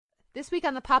This week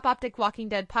on the PopOptiq Walking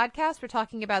Dead podcast, we're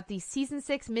talking about the Season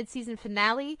 6 mid-season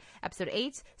finale, Episode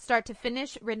 8, start to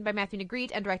finish, written by Matthew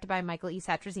Negrete and directed by Michael E.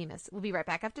 Satrazemis. We'll be right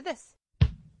back after this.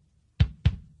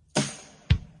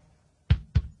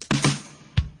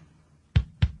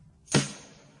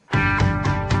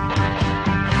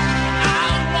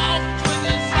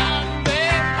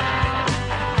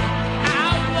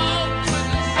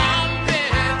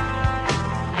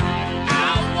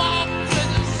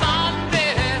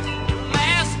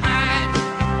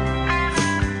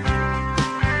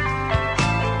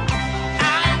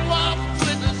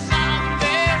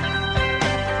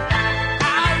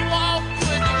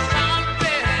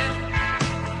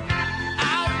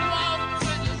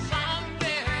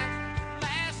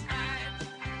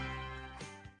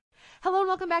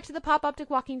 Welcome back to the PopOptiq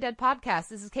Walking Dead podcast.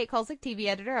 This is Kate Kulzick, TV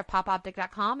editor of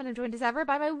PopOptiq.com, and I'm joined as ever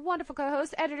by my wonderful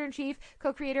co-host, editor-in-chief,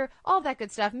 co-creator, all that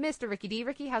good stuff, Mr. Ricky D.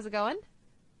 Ricky, how's it going?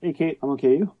 Hey, Kate. I'm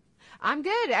okay. You? I'm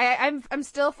good. I'm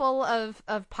still full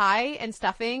of pie and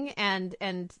stuffing and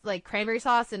like cranberry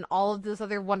sauce and all of those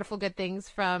other wonderful good things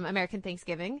from American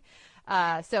Thanksgiving.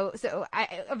 So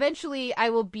eventually I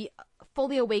will be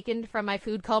fully awakened from my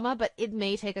food coma, but it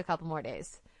may take a couple more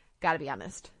days. Gotta be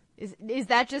honest. Is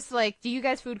that just like, do you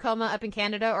guys food coma up in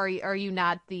Canada, or are you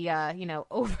not the,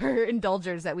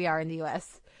 overindulgers that we are in the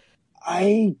U.S.?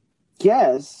 I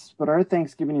guess, but our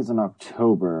Thanksgiving is in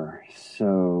October,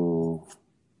 so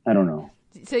I don't know.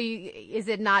 So is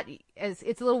it not, as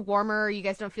it's a little warmer, you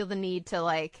guys don't feel the need to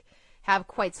like have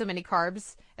quite so many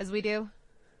carbs as we do?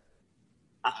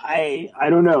 I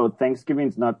don't know.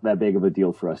 Thanksgiving's not that big of a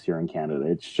deal for us here in Canada.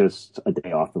 It's just a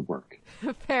day off of work.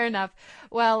 Fair enough.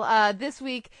 Well, this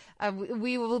week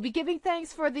we will be giving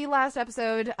thanks for the last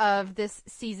episode of this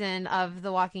season of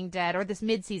The Walking Dead, or this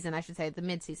mid-season, I should say, the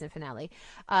mid-season finale.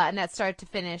 And that's start to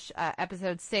finish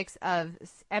episode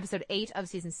 8 of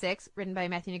season 6, written by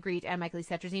Matthew Negrete and Michael E.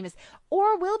 Satrazemis.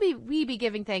 Or will we be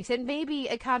giving thanks? It may be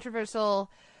a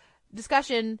controversial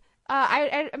discussion.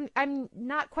 I'm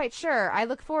not quite sure. I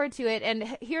look forward to it, and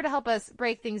here to help us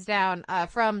break things down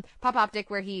from PopOptiq,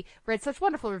 where he read such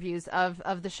wonderful reviews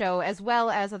of the show, as well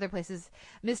as other places,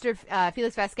 Mr.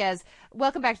 Felix Vasquez.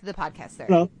 Welcome back to the podcast, sir.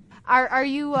 Hello. Are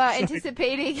you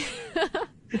anticipating?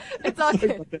 It's all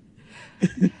good.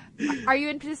 Are you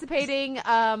anticipating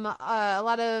a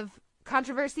lot of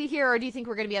controversy here, or do you think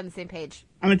we're going to be on the same page?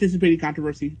 I'm anticipating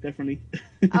controversy, definitely.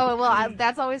 Oh, well,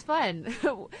 that's always fun.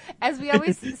 As we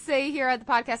always say here at the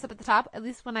podcast up at the top, at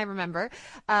least when I remember,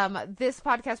 this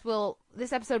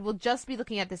episode will just be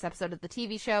looking at this episode of the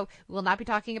TV show. We will not be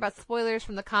talking about spoilers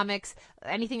from the comics,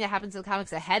 anything that happens in the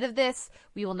comics ahead of this.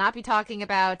 We will not be talking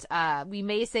about, we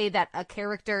may say that a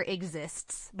character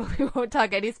exists, but we won't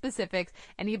talk any specifics.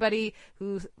 Anybody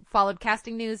who followed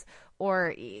casting news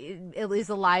or is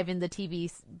alive in the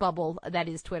TV bubble that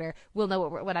is Twitter will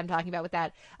know what I'm talking about with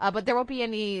that. But there won't be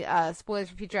any spoilers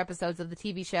for future episodes of the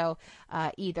TV show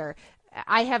either.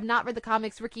 I have not read the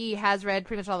comics. Ricky has read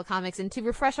pretty much all the comics. And to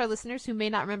refresh our listeners who may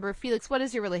not remember, Felix, what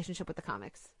is your relationship with the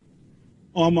comics?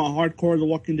 Oh, I'm a hardcore The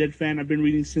Walking Dead fan. I've been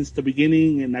reading since the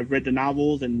beginning, and I've read the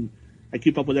novels, and I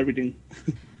keep up with everything.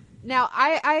 Now,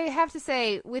 I have to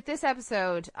say, with this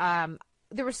episode,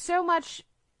 there was so much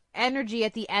energy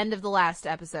at the end of the last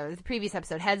episode, the previous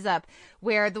episode, Heads Up,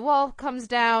 where the wall comes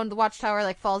down, the watchtower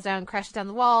like falls down, crashes down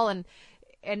the wall, and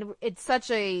it's such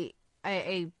a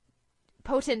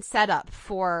potent setup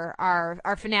for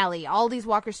our finale. All these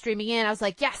walkers streaming in. I was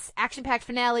like, yes, action-packed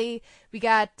finale. We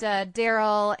got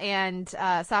Daryl and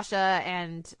Sasha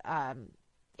and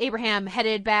Abraham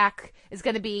headed back. It's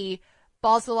going to be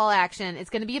balls to the wall action. It's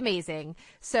going to be amazing.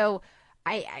 So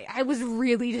I was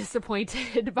really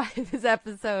disappointed by this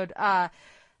episode,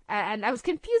 and I was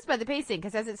confused by the pacing,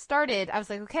 because as it started, I was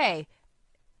like, okay,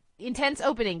 intense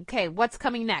opening, okay, what's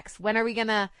coming next? When are we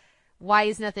gonna, why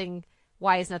is nothing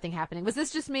happening? Was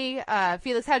this just me?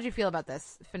 Felix, how did you feel about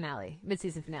this finale,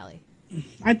 mid-season finale?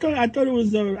 I thought it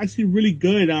was actually really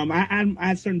good. I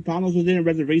had certain problems with it and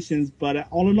reservations, but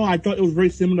all in all, I thought it was very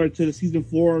similar to the season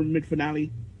 4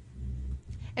 mid-finale.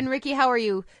 And Ricky, how are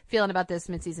you feeling about this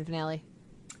mid-season finale?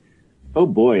 Oh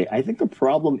boy, I think the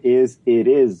problem is it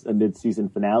is a mid-season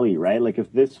finale, right? Like if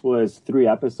this was 3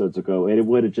 episodes ago, it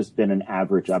would have just been an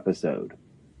average episode.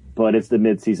 But it's the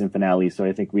mid-season finale, so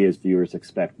I think we as viewers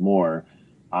expect more.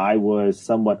 I was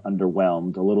somewhat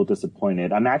underwhelmed, a little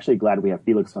disappointed. I'm actually glad we have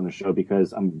Felix on the show,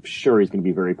 because I'm sure he's going to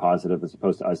be very positive as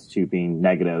opposed to us two being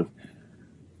negative.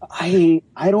 I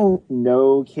don't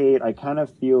know, Kate. I kind of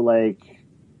feel like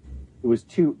it was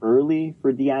too early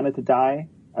for Deanna to die.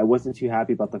 I wasn't too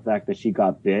happy about the fact that she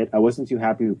got bit. I wasn't too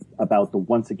happy about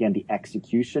the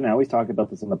execution. I always talk about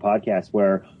this on the podcast,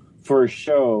 where for a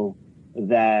show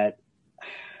that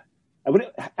I would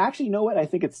actually, you know what? I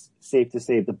think it's safe to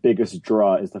say the biggest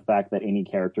draw is the fact that any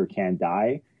character can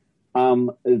die.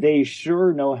 They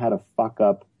sure know how to fuck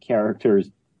up characters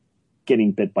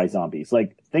getting bit by zombies.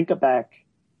 Like, think back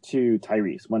to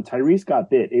Tyrese. When Tyrese got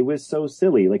bit, it was so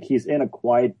silly. Like, he's in a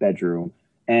quiet bedroom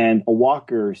and a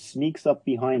walker sneaks up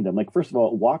behind him. Like, first of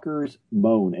all, walkers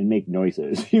moan and make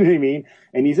noises. You know what I mean?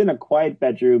 And he's in a quiet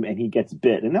bedroom and he gets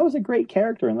bit. And that was a great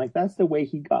character. And like, that's the way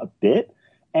he got bit.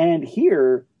 And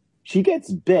here, she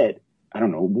gets bit. I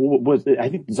don't know. I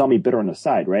think the zombie bit her on the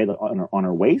side, right? On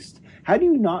her waist. How do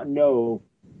you not know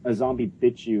a zombie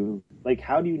bit you? Like,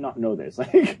 how do you not know this?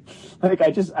 Like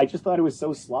I just thought it was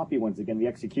so sloppy once again, the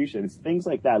execution. It's things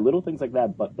like that, little things like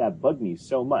that, but that bug me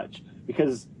so much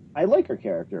because I like her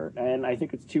character and I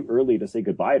think it's too early to say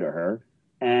goodbye to her.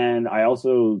 And I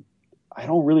don't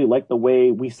really like the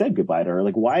way we said goodbye to her.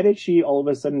 Like, why did she all of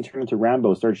a sudden turn into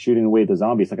Rambo, start shooting away the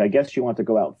zombies? Like, I guess she wanted to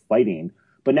go out fighting.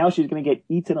 But now she's going to get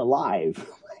eaten alive.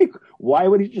 Like, why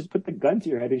would you just put the gun to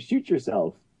your head and shoot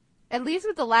yourself? At least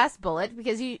with the last bullet,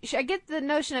 because I get the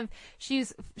notion of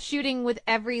she's shooting with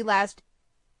every last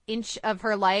inch of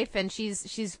her life, and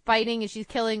she's fighting and she's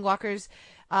killing walkers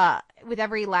with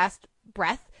every last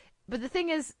breath. But the thing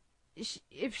is,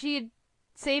 if she had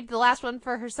saved the last one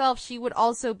for herself, she would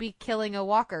also be killing a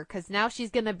walker, because now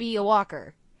she's going to be a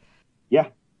walker. Yeah.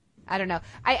 I don't know.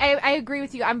 I agree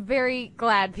with you. I'm very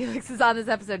glad Felix is on this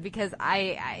episode because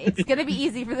it's going to be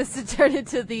easy for this to turn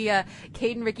into the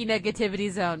Kate and Ricky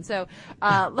negativity zone. So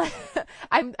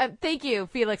thank you,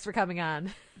 Felix, for coming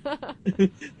on.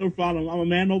 No problem. I'm a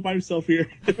man all by myself here.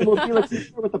 Well, Felix, let's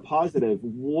start with the positive.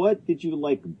 What did you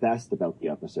like best about the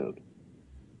episode?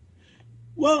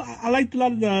 Well, I liked a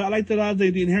lot of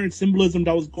the inherent symbolism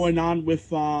that was going on with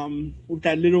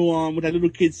that little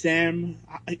kid Sam.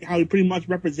 How he pretty much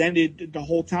represented the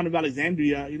whole town of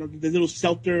Alexandria. You know, the little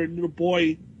sheltered little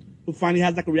boy who finally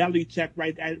has like a reality check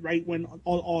right when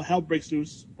all hell breaks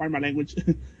loose. Pardon my language.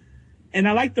 And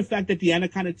I like the fact that Deanna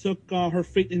kind of took her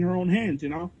fate in her own hands. You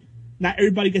know, not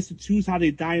everybody gets to choose how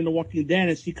they die in The Walking Dead,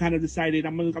 and she kind of decided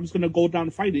I'm just gonna go down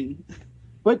fighting.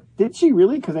 But did she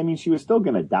really? Because, I mean, she was still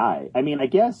going to die. I mean, I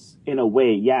guess, in a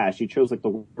way, yeah, she chose, like, the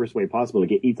worst way possible to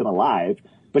get eaten alive,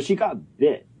 but she got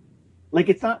bit. Like,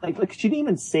 it's not, like she didn't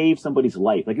even save somebody's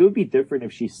life. Like, it would be different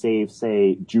if she saved,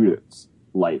 say, Judith's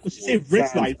life. Well, she saved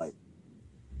Rick's life.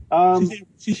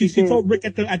 She told Rick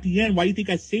at the end, why do you think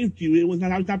I saved you? It was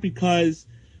not because,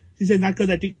 she said, not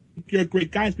because I think you're a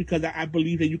great guy, it's because I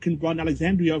believe that you can run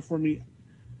Alexandria for me.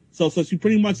 So she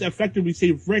pretty much effectively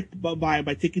saved Rick by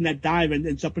taking that dive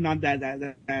and jumping on that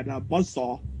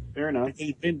buzzsaw. Fair enough.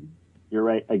 You're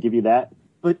right. I give you that.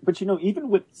 But you know, even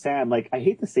with Sam, like, I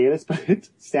hate to say this, but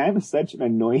Sam is such an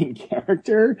annoying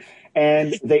character,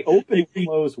 and they open and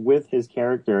close with his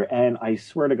character, and I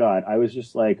swear to God, I was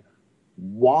just like,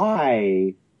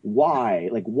 why?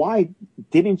 Like, why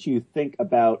didn't you think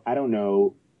about, I don't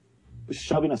know,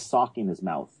 shoving a sock in his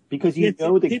mouth? Because you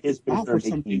know the kid's going to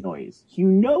start making noise. You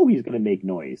know he's going to make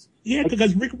noise. Yeah,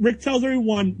 because Rick tells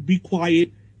everyone, be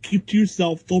quiet, keep to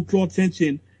yourself, don't draw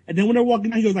attention. And then when they're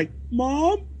walking out, he goes like,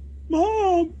 Mom.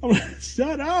 I'm like,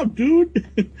 shut up,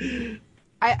 dude.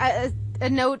 A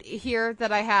note here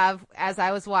that I have as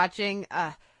I was watching,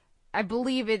 I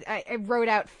believe I wrote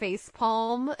out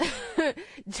facepalm.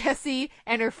 Jessie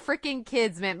and her freaking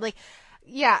kids, man. Like,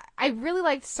 yeah, I really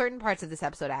liked certain parts of this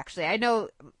episode, actually. I know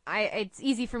it's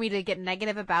easy for me to get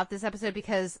negative about this episode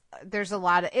because there's a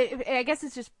lot of... I guess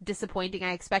it's just disappointing.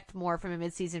 I expect more from a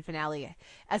mid-season finale,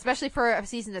 especially for a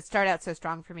season that started out so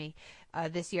strong for me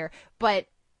this year. But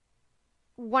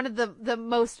one of the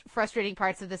most frustrating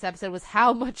parts of this episode was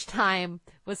how much time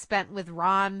was spent with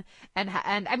Ron. And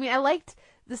I mean, I liked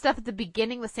the stuff at the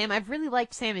beginning with Sam. I've really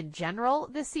liked Sam in general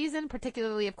this season,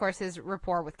 particularly, of course, his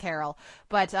rapport with Carol.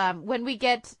 But when we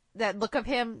get that look of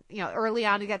him, you know, early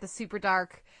on, he got the super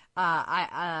dark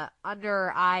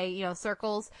under eye, you know,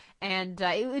 circles, and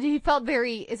he felt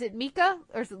very. Is it Mika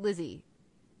or is it Lizzie?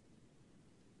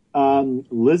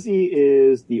 Lizzie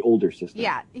is the older sister.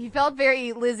 Yeah, he felt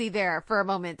very Lizzie there for a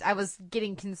moment. I was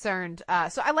getting concerned.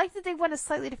 So I like that they went a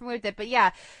slightly different way with it. But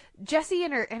yeah, Jessie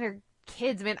and her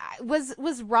kids, man.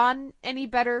 Was Ron any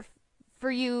better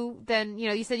for you than, you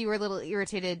know, you said you were a little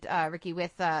irritated, Ricky,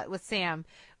 with Sam.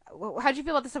 How'd you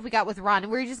feel about the stuff we got with Ron?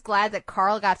 And were you just glad that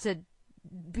Carl got to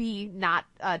be not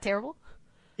terrible?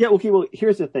 Yeah, okay, well,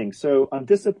 here's the thing. So I'm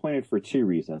disappointed for two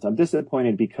reasons. I'm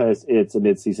disappointed because it's a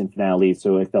mid-season finale,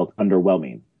 so it felt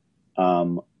underwhelming.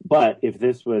 But if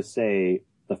this was, say,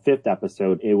 the 5th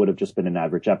episode, it would have just been an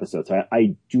average episode. So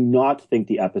I do not think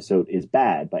the episode is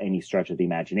bad by any stretch of the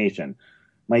imagination.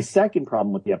 My second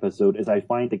problem with the episode is I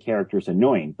find the characters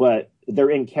annoying, but they're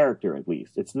in character at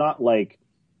least. It's not like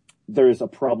there's a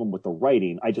problem with the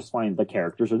writing. I just find the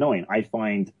characters annoying. I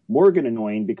find Morgan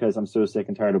annoying because I'm so sick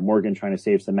and tired of Morgan trying to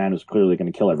save some man who's clearly going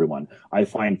to kill everyone. I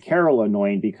find Carol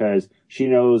annoying because she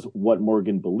knows what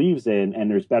Morgan believes in,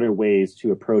 and there's better ways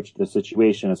to approach the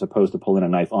situation as opposed to pulling a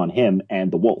knife on him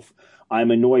and the wolf.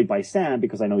 I'm annoyed by Sam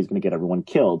because I know he's going to get everyone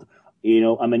killed.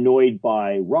 I'm annoyed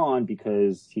by Ron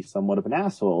because he's somewhat of an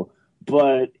asshole,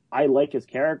 but I like his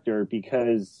character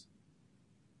because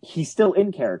he's still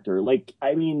in character.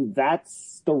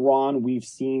 That's the Ron we've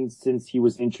seen since he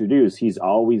was introduced. He's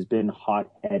always been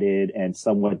hot-headed and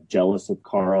somewhat jealous of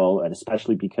Carl, and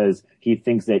especially because he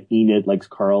thinks that Enid likes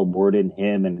Carl more than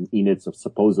him, and Enid's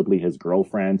supposedly his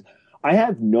girlfriend. I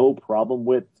have no problem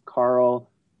with Carl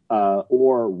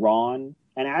or Ron,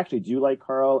 and I actually do like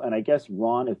Carl, and I guess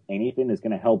Ron, if anything, is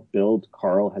going to help build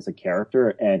Carl as a character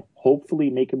and hopefully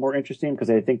make him more interesting, because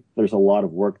I think there's a lot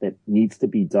of work that needs to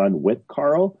be done with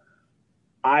Carl.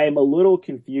 I'm a little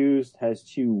confused as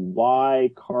to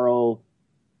why Carl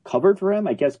covered for him.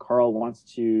 I guess Carl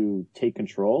wants to take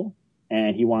control,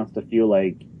 and he wants to feel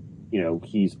like,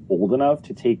 he's old enough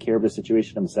to take care of the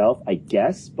situation himself, I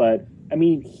guess. But,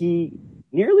 he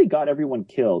nearly got everyone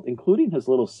killed, including his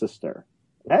little sister.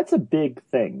 That's a big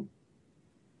thing.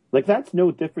 That's no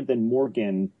different than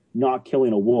Morgan not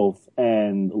killing a wolf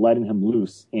and letting him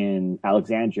loose in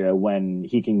Alexandria when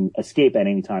he can escape at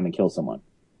any time and kill someone.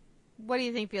 What do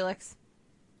you think, Felix?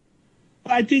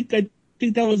 I think that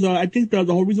was the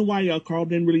whole reason why Carl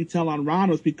didn't really tell on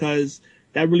Ron was because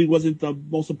that really wasn't the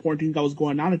most important thing that was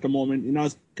going on at the moment.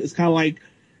 It's kind of like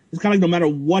no matter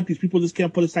what, these people just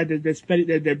can't put aside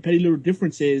their petty little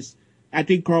differences. I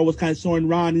think Carl was kind of showing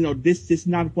Ron, this is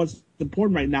not what's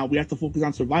important right now. We have to focus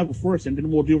on survival first, and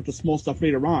then we'll deal with the small stuff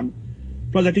later on.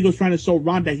 Plus, I think it was trying to show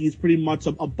Ron that he's pretty much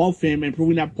above him and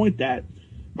proving that point that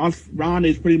Ron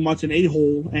is pretty much an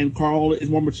a-hole, and Carl is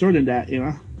more mature than that,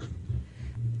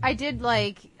 I did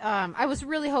I was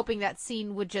really hoping that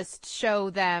scene would just show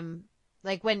them,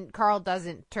 when Carl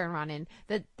doesn't turn Ron in,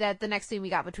 that the next scene we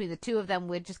got between the two of them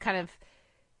would just kind of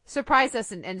surprise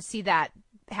us and see that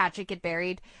hatchet get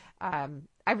buried.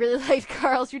 I really liked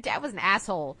Carl's, your dad was an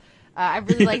asshole. I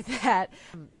really liked that.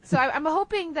 So I'm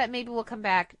hoping that maybe we'll come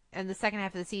back in the second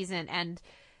half of the season and,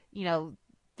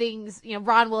 things,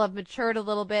 Ron will have matured a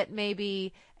little bit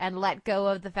maybe and let go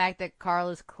of the fact that Carl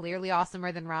is clearly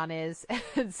awesomer than Ron is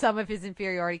and some of his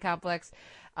inferiority complex,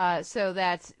 so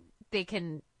that they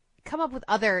can come up with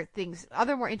other things,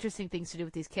 other more interesting things to do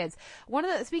with these kids.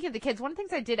 Speaking of the kids, one of the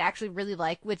things I did actually really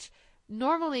like, which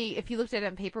normally, if you looked at it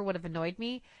on paper, would have annoyed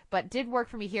me, but did work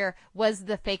for me here, was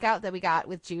the fake out that we got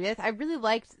with Judith. I really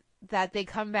liked that they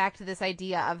come back to this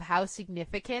idea of how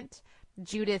significant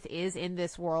Judith is in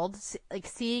this world.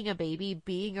 Seeing a baby,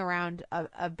 being around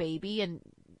a baby and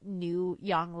new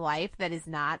young life that is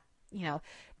not,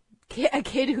 a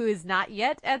kid who is not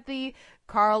yet at the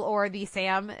Carl or the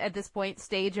Sam at this point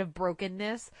stage of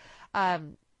brokenness.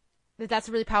 That's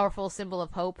a really powerful symbol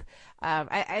of hope.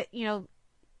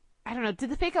 I don't know. Did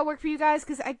the fake out work for you guys?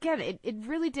 Because, again, it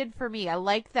really did for me. I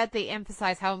liked that they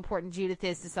emphasize how important Judith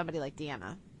is to somebody like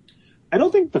Deanna. I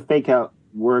don't think the fake out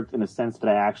worked in a sense that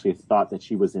I actually thought that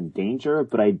she was in danger,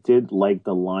 but I did like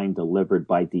the line delivered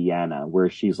by Deanna where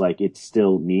she's like, it's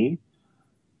still me.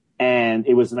 And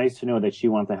it was nice to know that she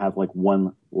wanted to have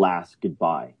one last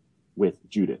goodbye with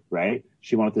Judith, right?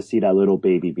 She wanted to see that little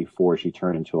baby before she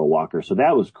turned into a walker. So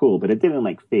that was cool, but it didn't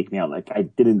fake me out. I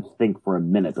didn't think for a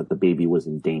minute that the baby was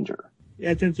in danger.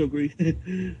 Yeah, I tend to agree.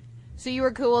 So you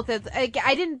were cool with it.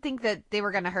 I didn't think that they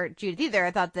were going to hurt Judith either.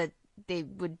 I thought that they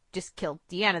would just kill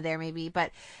Deanna there maybe.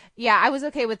 But yeah, I was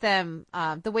okay with them.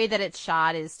 The way that it's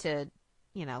shot is to,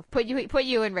 put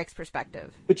you in Rick's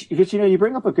perspective. But you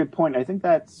bring up a good point. I think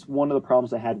that's one of the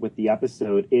problems I had with the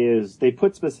episode is they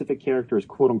put specific characters,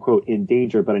 quote unquote, in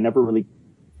danger, but I never really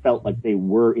felt like they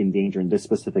were in danger in this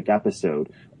specific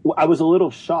episode. I was a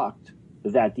little shocked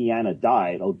that Deanna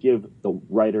died. I'll give the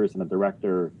writers and the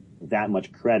director that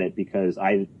much credit because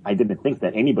I didn't think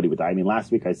that anybody would die.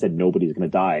 Last week I said nobody's going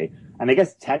to die. And I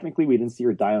guess technically we didn't see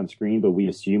her die on screen, but we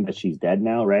assume that she's dead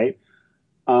now, right?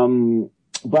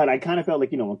 But I kind of felt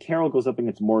like, when Carol goes up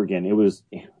against Morgan, it was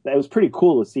pretty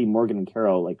cool to see Morgan and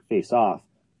Carol face off.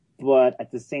 But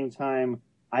at the same time,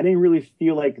 I didn't really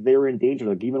feel like they were in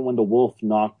danger. Even when the wolf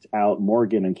knocked out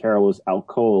Morgan and Carol was out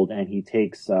cold and he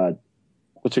takes,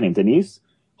 what's her name, Denise,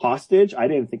 hostage, I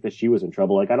didn't think that she was in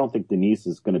trouble. I don't think Denise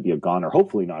is going to be a goner.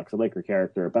 Hopefully not, because I like her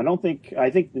character. But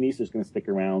I think Denise is going to stick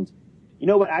around. You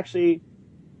know what, actually,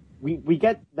 we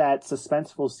get that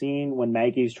suspenseful scene when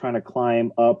Maggie's trying to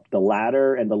climb up the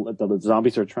ladder and the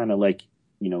zombies are trying to, like,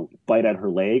 bite at her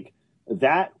leg.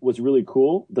 That was really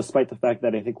cool, despite the fact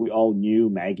that I think we all knew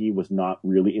Maggie was not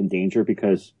really in danger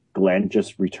because Glenn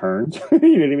just returned.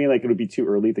 You know what I mean? Like, it would be too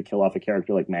early to kill off a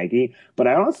character like Maggie. But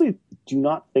I honestly do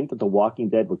not think that The Walking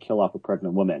Dead would kill off a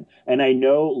pregnant woman. And I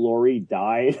know Lori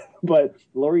died, but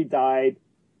Lori died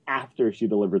after she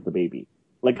delivered the baby.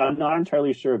 Like, I'm not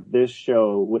entirely sure if this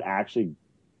show would actually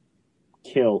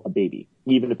kill a baby,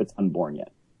 even if it's unborn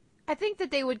yet. I think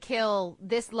that they would kill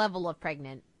this level of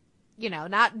pregnant,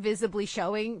 not visibly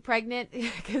showing pregnant,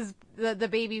 because the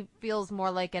baby feels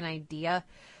more like an idea.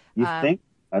 You think?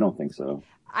 I don't think so.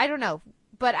 I don't know.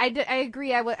 But I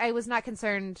agree. I was not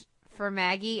concerned for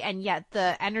Maggie, and yet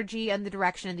the energy and the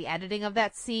direction and the editing of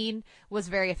that scene was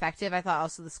very effective. I thought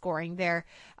also the scoring there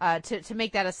to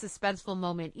make that a suspenseful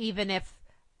moment, even if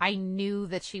I knew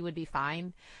that she would be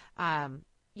fine.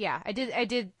 Yeah, I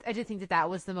did think that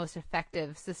was the most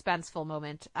effective suspenseful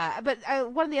moment. But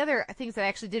one of the other things that I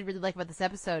actually did really like about this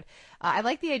episode, I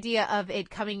like the idea of it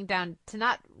coming down to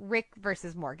not Rick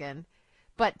versus Morgan,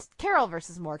 but Carol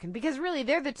versus Morgan, because really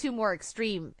they're the two more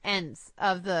extreme ends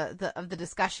of the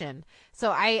discussion.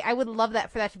 So I would love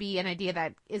that for that to be an idea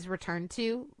that is returned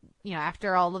to,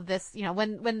 after all of this,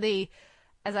 when they,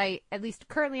 as I at least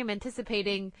currently am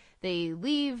anticipating, they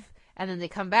leave and then they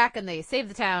come back and they save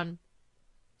the town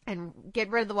and get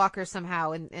rid of the walkers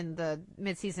somehow in the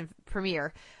mid-season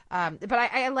premiere. But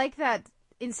I like that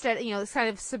instead, it's kind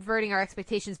of subverting our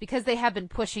expectations, because they have been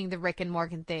pushing the Rick and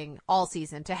Morgan thing all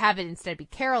season. To have it instead be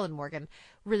Carol and Morgan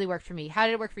really worked for me. How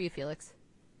did it work for you, Felix?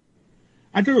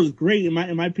 I thought it was great. In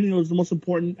my opinion, it was the most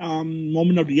important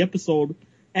moment of the episode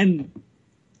and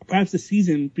perhaps the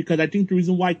season, because I think the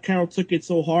reason why Carol took it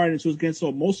so hard and she was getting so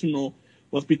emotional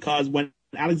was because when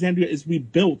Alexandria is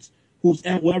rebuilt,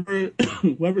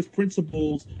 whoever's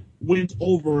principles wins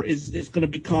over is going to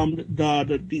become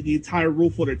the entire rule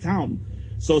for the town.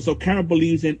 So Carol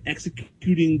believes in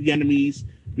executing the enemies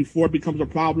before it becomes a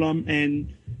problem,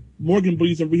 and Morgan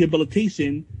believes in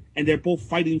rehabilitation, and they're both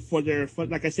fighting for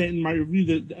like I said in my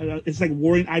review, it's like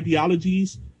warring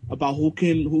ideologies about who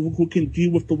can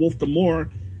deal with the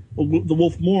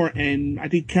wolf more, and I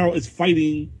think Carol is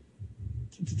fighting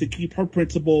to keep her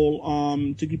principle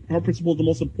the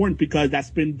most important, because that's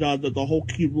been the whole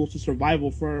key rule to survival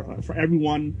for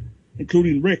everyone,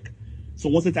 including Rick. So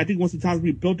once the town's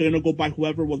rebuilt, they're gonna go by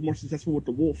whoever was more successful with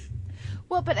the wolf.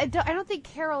 Well, but I don't think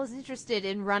Carol is interested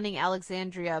in running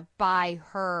Alexandria by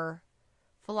her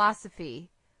philosophy,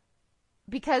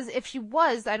 because if she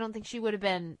was, I don't think she would have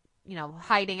been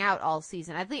hiding out all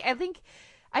season. I think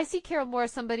I see Carol more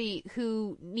as somebody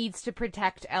who needs to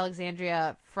protect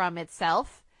Alexandria from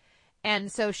itself,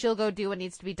 and so she'll go do what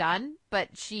needs to be done, but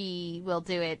she will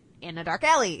do it in a dark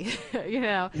alley,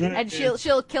 and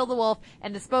she'll kill the wolf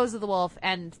and dispose of the wolf,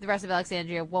 and the rest of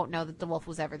Alexandria won't know that the wolf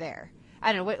was ever there.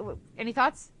 I don't know. Any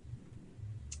thoughts?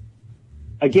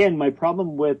 Again, my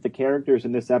problem with the characters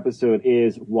in this episode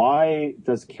is, why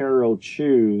does Carol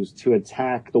choose to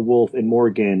attack the wolf and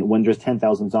Morgan when there's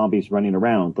 10,000 zombies running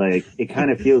around? Like, it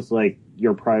kind of feels like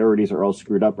your priorities are all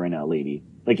screwed up right now, lady.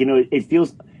 Like, it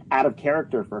feels out of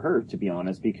character for her, to be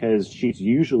honest, because she's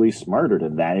usually smarter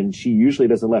than that, and she usually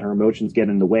doesn't let her emotions get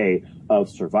in the way of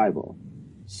survival.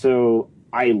 So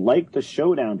I like the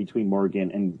showdown between Morgan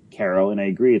and Carol, and I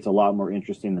agree it's a lot more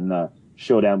interesting than the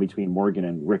showdown between Morgan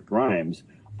and Rick Grimes.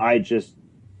 I just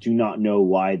do not know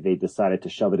why they decided to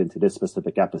shove it into this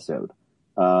specific episode.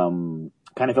 Kind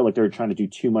of felt like they were trying to do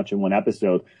too much in one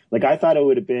episode. Like, I thought it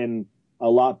would have been a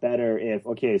lot better if,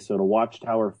 okay, so the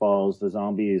watchtower falls, the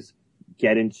zombies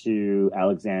get into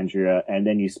Alexandria, and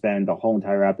then you spend the whole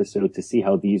entire episode to see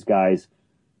how these guys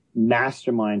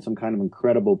mastermind some kind of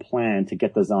incredible plan to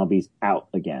get the zombies out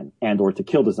again, and or to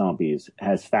kill the zombies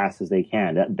as fast as they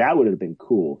can. That would have been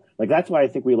cool. Like, that's why I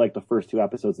think we liked the first two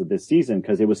episodes of this season,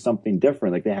 because it was something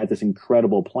different. Like, they had this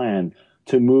incredible plan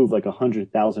to move like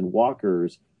 100,000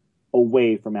 walkers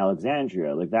away from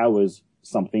Alexandria. Like, that was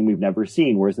something we've never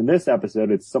seen. Whereas in this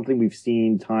episode, it's something we've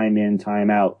seen time in, time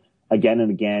out, again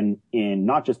and again, in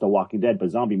not just The Walking Dead,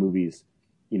 but zombie movies.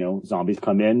 Zombies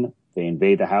come in, they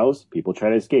invade the house, people try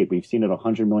to escape. We've seen it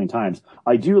 100 million times.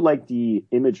 I do like the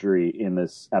imagery in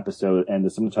this episode and the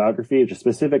cinematography, just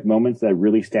specific moments that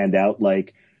really stand out,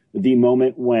 like the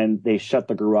moment when they shut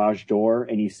the garage door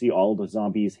and you see all the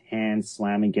zombies' hands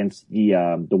slam against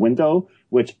the window,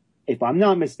 which, if I'm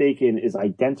not mistaken, is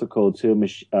identical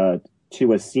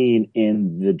to a scene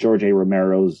in the George A.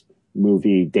 Romero's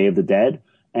movie Day of the Dead.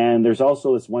 And there's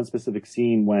also this one specific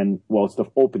scene it's the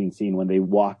opening scene when they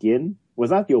walk in. Well,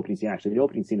 it's not the opening scene, actually. The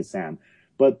opening scene is Sam.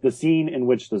 But the scene in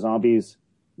which the zombies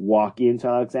walk into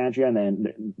Alexandria and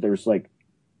then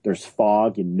there's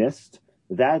fog and mist,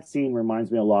 that scene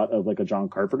reminds me a lot of like a John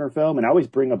Carpenter film. And I always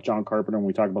bring up John Carpenter when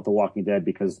we talk about The Walking Dead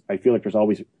because I feel like there's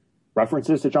always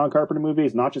references to John Carpenter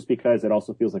movies, not just because it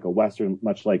also feels like a Western,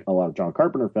 much like a lot of John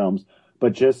Carpenter films,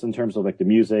 but just in terms of like the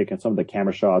music and some of the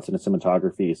camera shots and the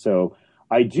cinematography. So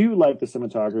I do like the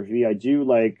cinematography. I do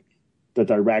like the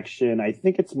direction. I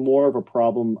think it's more of a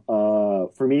problem.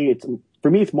 For me,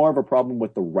 it's more of a problem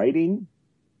with the writing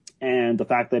and the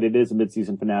fact that it is a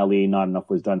mid-season finale. Not enough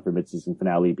was done for mid-season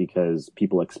finale because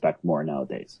people expect more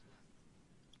nowadays.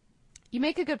 You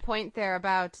make a good point there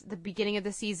about the beginning of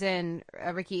the season,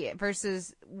 Ricky,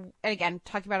 versus, and again,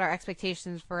 talking about our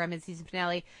expectations for a mid-season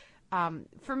finale.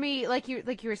 For me, like you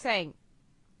were saying,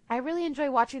 I really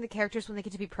enjoy watching the characters when they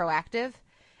get to be proactive,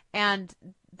 and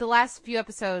the last few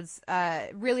episodes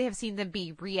really have seen them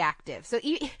be reactive. So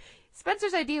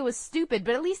Spencer's idea was stupid,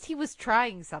 but at least he was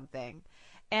trying something.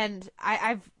 And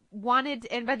I've wanted,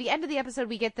 and by the end of the episode,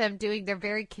 we get them doing their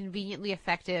very conveniently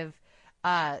effective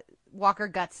Walker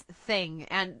Guts thing,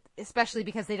 and especially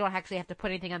because they don't actually have to put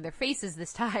anything on their faces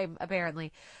this time,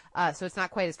 apparently, so it's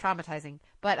not quite as traumatizing.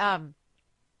 But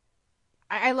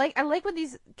I like when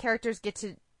these characters get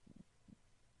to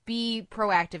be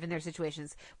proactive in their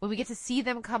situations, when we get to see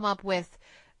them come up with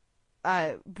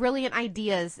brilliant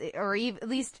ideas, or at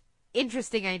least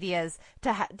interesting ideas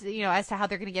as to how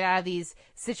they're going to get out of these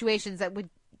situations that would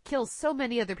kill so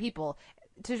many other people,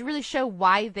 to really show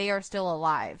why they are still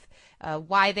alive,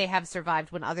 why they have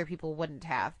survived when other people wouldn't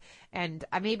have. And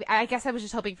I guess I was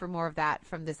just hoping for more of that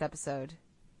from this episode.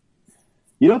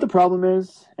 You know what the problem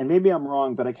is? And maybe I'm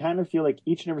wrong, but I kind of feel like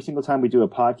each and every single time we do a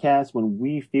podcast, when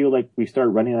we feel like we start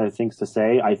running out of things to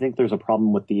say, I think there's a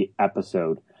problem with the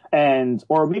episode.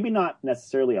 Or maybe not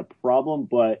necessarily a problem,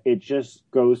 but it just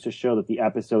goes to show that the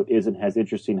episode isn't as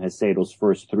interesting as, say, those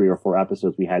first 3 or 4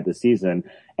 episodes we had this season.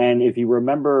 And if you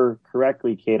remember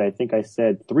correctly, Kate, I think I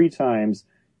said 3 times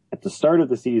at the start of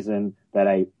the season that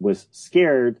I was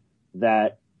scared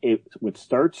that it would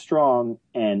start strong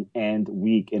and end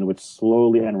weak and would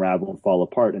slowly unravel and fall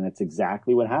apart. And that's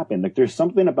exactly what happened. Like, there's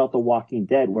something about The Walking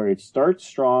Dead where it starts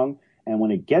strong, and when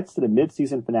it gets to the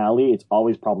mid-season finale, it's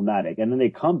always problematic. And then they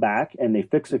come back and they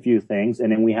fix a few things,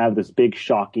 and then we have this big,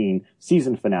 shocking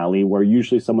season finale where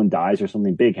usually someone dies or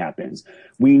something big happens.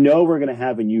 We know we're going to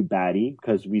have a new baddie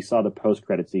because we saw the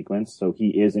post-credit sequence, so he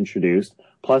is introduced.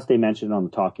 Plus, they mentioned it on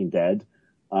The Talking Dead.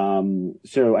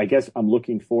 So I guess I'm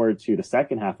looking forward to the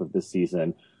second half of this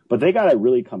season. But they got to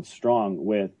really come strong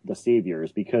with the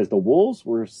saviors because the wolves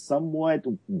were somewhat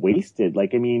wasted.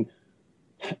 Like, I mean,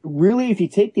 really, if you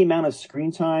take the amount of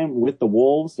screen time with the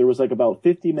wolves, there was like about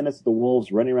 50 minutes of the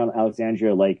wolves running around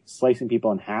Alexandria, like slicing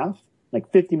people in half,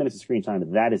 like 50 minutes of screen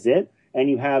time. That is it. And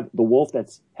you have the wolf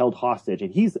that's held hostage,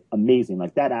 and he's amazing.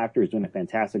 Like, that actor is doing a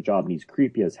fantastic job, and he's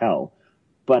creepy as hell.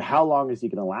 But how long is he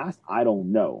going to last? I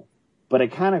don't know. But I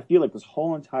kind of feel like this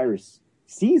whole entire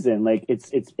season, like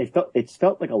it's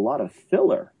felt like a lot of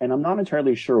filler, and I'm not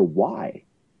entirely sure why.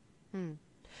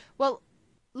 Well,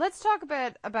 let's talk a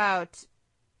bit about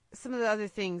some of the other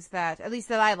things that, at least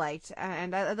that I liked,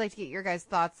 and I'd like to get your guys'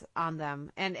 thoughts on them.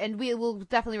 And we will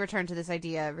definitely return to this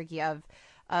idea, Ricky, of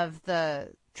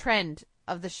the trend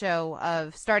of the show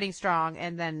of starting strong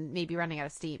and then maybe running out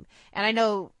of steam. And I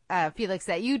know, Felix,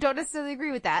 that you don't necessarily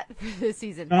agree with that for this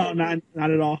season. No, not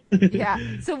at all. Yeah,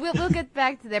 so we'll get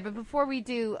back to there. But before we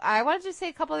do, I wanted to say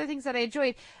a couple other things that I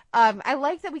enjoyed. I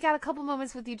like that we got a couple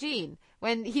moments with Eugene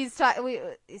when he's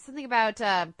something about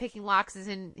picking locks is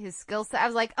in his skill set. I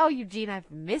was like, oh, Eugene, I've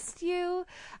missed you.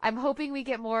 I'm hoping we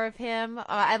get more of him.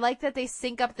 I like that they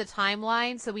sync up the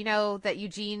timeline so we know that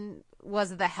Eugene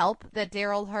was the help that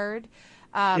Daryl heard.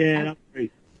 Yeah, that's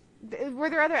great. Were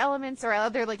there other elements or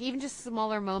other, like, even just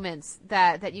smaller moments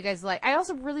that you guys like? I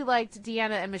also really liked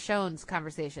Deanna and Michonne's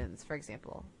conversations, for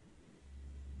example.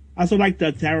 I also liked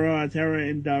Tara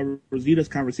and Rosita's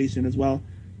conversation as well.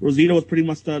 Rosita was pretty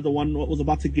much the one that was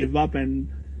about to give up, and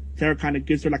Tara kind of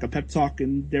gives her like a pep talk,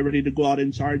 and they're ready to go out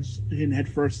and charge in head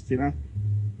first, you know?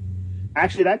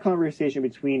 Actually, that conversation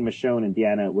between Michonne and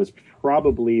Deanna was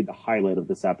probably the highlight of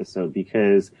this episode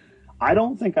because I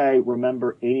don't think I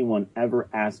remember anyone ever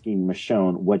asking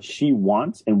Michonne what she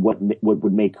wants and what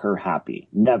would make her happy.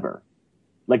 Never.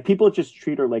 Like, people just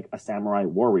treat her like a samurai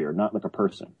warrior, not like a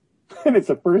person. And it's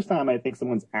the first time I think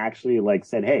someone's actually like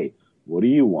said, "Hey, what do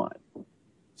you want?"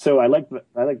 So I like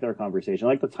their conversation. I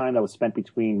like the time that was spent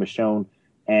between Michonne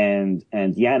and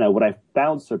Deanna. What I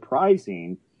found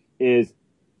surprising is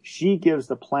she gives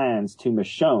the plans to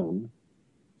Michonne.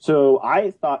 So I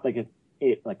thought, like,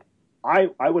 if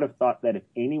I would have thought that if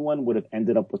anyone would have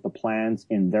ended up with the plans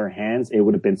in their hands, it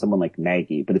would have been someone like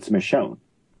Maggie, but it's Michonne.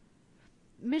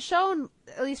 Michonne,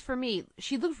 at least for me,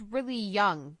 she looked really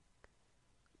young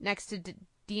next to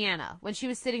Deanna when she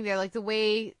was sitting there, like the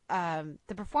way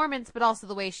the performance, but also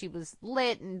the way she was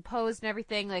lit and posed and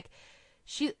everything. Like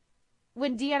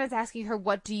when Deanna's asking her,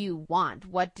 "What do you want?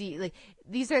 What do you like?"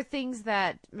 These are things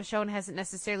that Michonne hasn't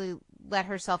necessarily let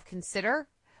herself consider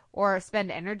or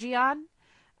spend energy on.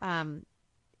 And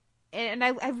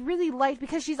I really liked,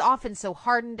 because she's often so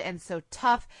hardened and so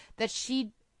tough, that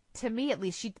she, to me at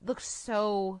least, she looks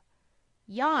so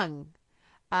young,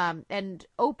 and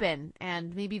open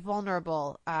and maybe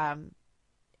vulnerable.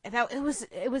 That it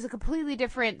was a completely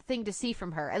different thing to see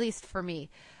from her, at least for me.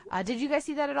 Did you guys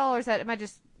see that at all, or am I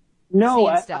just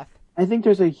seeing stuff? I think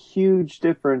there's a huge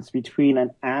difference between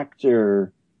an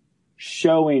actor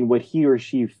showing what he or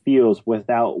she feels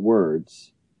without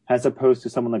words, as opposed to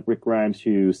someone like Rick Grimes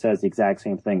who says the exact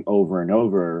same thing over and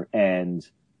over, and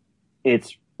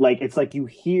it's like you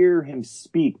hear him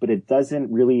speak, but it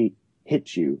doesn't really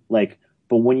hit you.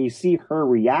 But when you see her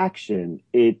reaction,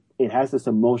 it has this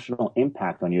emotional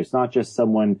impact on you. It's not just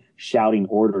someone shouting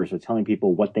orders or telling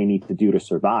people what they need to do to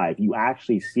survive. You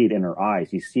actually see it in her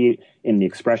eyes. You see it in the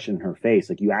expression in her face.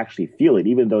 Like, you actually feel it,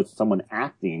 even though it's someone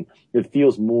acting. It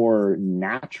feels more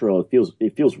natural.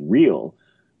 It feels real.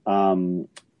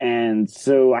 And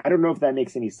so I don't know if that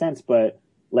makes any sense, but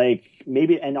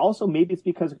maybe it's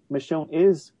because Michonne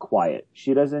is quiet.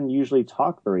 She doesn't usually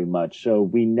talk very much, so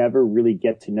we never really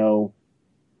get to know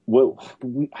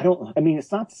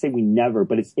it's not to say we never,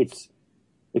 but it's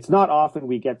not often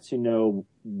we get to know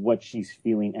what she's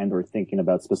feeling and or thinking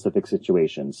about specific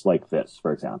situations like this,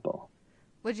 for example.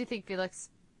 What do you think, Felix?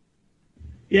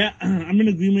 Yeah, I'm in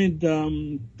agreement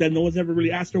that no one's ever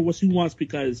really asked her what she wants,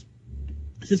 because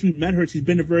since we met her, she's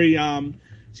been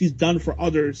she's done for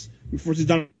others before she's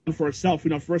done for herself.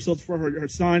 First it was for her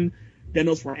son, then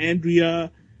it was for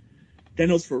Andrea, then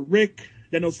it was for Rick,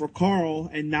 then it was for Carl,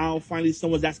 and now finally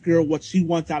someone's asking her what she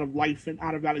wants out of life and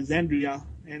out of Alexandria.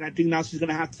 And I think now she's going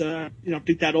to have to,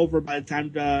 think that over by the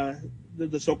time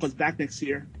the show comes back next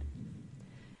year.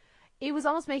 It was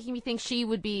almost making me think she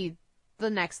would be the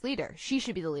next leader. She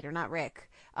should be the leader, not Rick.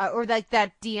 Or that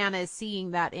Deanna is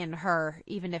seeing that in her,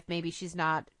 even if maybe she's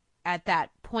not at that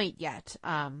point yet.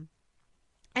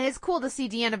 And it's cool to see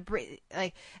Deanna,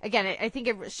 again, I think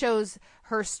it shows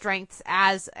her strengths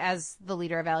as the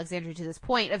leader of Alexandria to this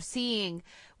point, of seeing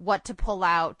what to pull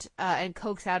out and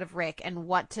coax out of Rick, and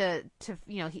what to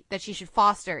that she should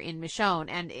foster in Michonne.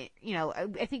 And,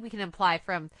 I think we can imply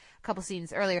from a couple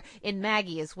scenes earlier in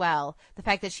Maggie as well, the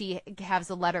fact that she has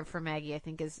a letter for Maggie, I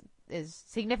think is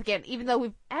significant, even though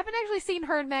we haven't actually seen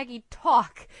her and Maggie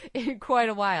talk in quite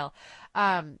a while.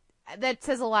 That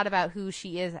says a lot about who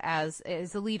she is as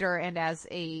a leader and as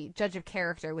a judge of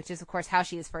character, which is, of course, how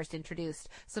she is first introduced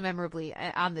so memorably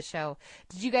on the show.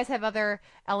 Did you guys have other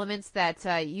elements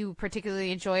that you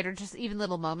particularly enjoyed, or just even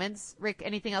little moments? Rick,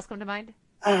 anything else come to mind?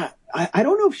 I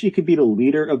don't know if she could be the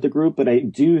leader of the group, but I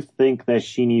do think that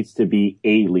she needs to be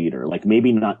a leader.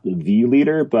 Maybe not the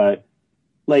leader, but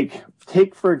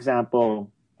take, for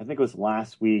example, I think it was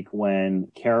last week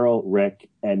when Carol, Rick,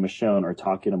 and Michonne are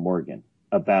talking to Morgan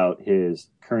about his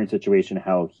current situation,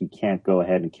 how he can't go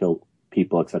ahead and kill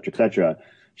people, et cetera, et cetera.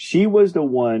 She was the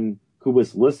one who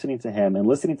was listening to him and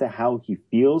listening to how he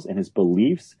feels and his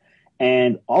beliefs,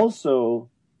 and also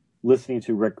listening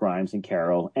to Rick Grimes and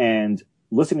Carol and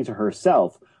listening to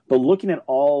herself, but looking at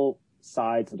all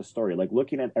sides of the story,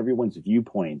 looking at everyone's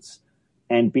viewpoints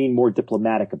and being more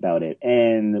diplomatic about it,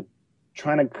 and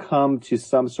trying to come to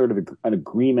some sort of an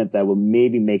agreement that will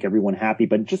maybe make everyone happy,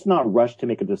 but just not rush to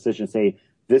make a decision, say,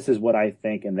 this is what I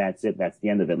think, and that's it. That's the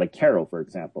end of it. Like Carol, for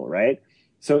example, right?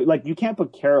 So, you can't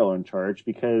put Carol in charge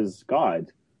because,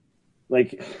 God,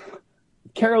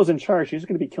 Carol's in charge. She's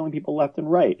going to be killing people left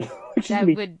and right. That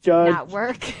would not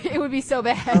work. It would be so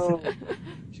bad.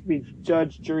 She could be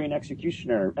judge, jury, and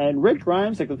executioner. And Rick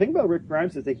Grimes, the thing about Rick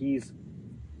Grimes is that he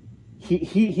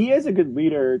is a good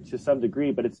leader to some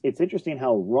degree, but it's interesting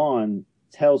how Ron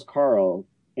tells Carl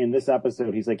in this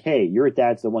episode, he's like, hey, your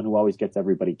dad's the one who always gets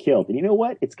everybody killed. And you know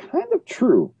what? It's kind of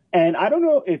true. And I don't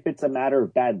know if it's a matter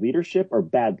of bad leadership or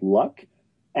bad luck.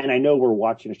 And I know we're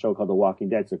watching a show called The Walking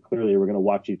Dead, so clearly we're going to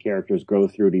watch these characters go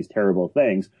through these terrible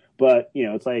things. But,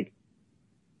 it's like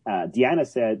Deanna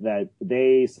said that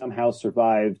they somehow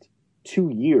survived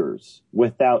 2 years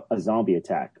without a zombie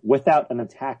attack, without an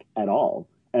attack at all.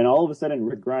 And all of a sudden,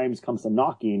 Rick Grimes comes to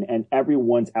knocking, and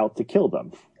everyone's out to kill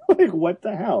them. What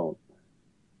the hell?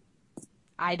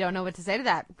 I don't know what to say to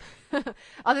that.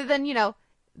 Other than,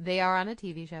 they are on a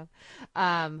TV show.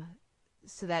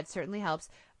 so that certainly helps.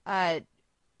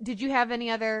 Did you have any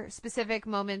other specific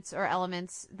moments or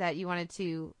elements that you wanted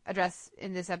to address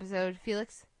in this episode,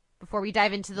 Felix, before we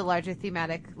dive into the larger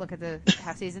thematic look at the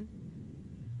half season?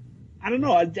 I don't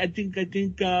know. I think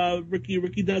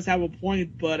Ricky does have a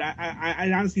point, but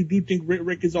I honestly do think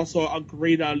Rick is also a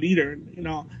great leader. You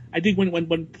know, I think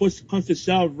when push comes to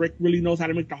shove, Rick really knows how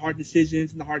to make the hard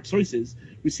decisions and the hard choices.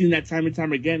 We've seen that time and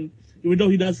time again. Even though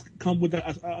he does come with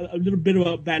a little bit of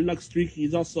a bad luck streak,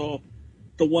 he's also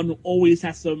the one who always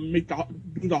has to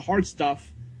do the hard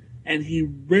stuff, and he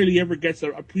rarely ever gets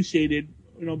appreciated,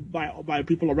 you know, by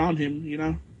people around him. You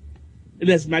know, at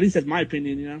least that's my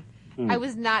opinion. You know. I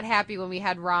was not happy when we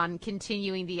had Ron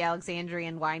continuing the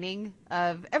Alexandrian whining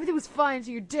of everything was fine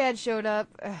until your dad showed up.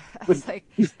 I was like,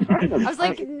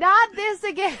 not this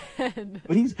again.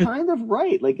 But he's kind of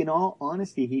right. Like, in all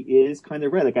honesty, he is kind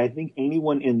of right. Like, I think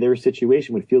anyone in their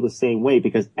situation would feel the same way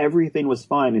because everything was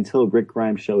fine until Rick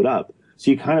Grimes showed up. So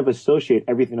you kind of associate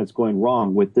everything that's going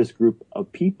wrong with this group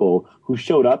of people who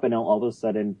showed up, and now all of a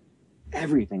sudden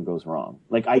everything goes wrong.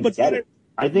 Like, I get it.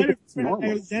 I think it's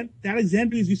normal. The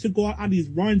Alexandrians used to go out on these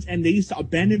runs, and they used to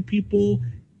abandon people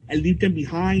and leave them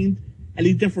behind and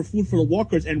leave them for food for the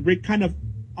walkers. And Rick kind of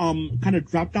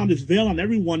dropped down this veil on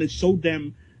everyone and showed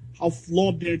them how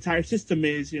flawed their entire system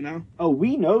is, you know? Oh,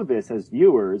 we know this as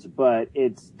viewers, but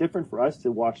it's different for us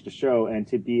to watch the show and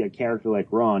to be a character like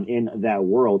Ron in that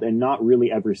world and not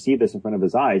really ever see this in front of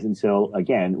his eyes until,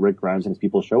 again, Rick Grimes and his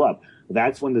people show up.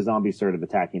 That's when the zombies started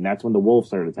attacking. That's when the wolves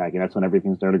started attacking. That's when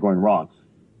everything started going wrong.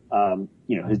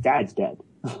 You know, his dad's dead.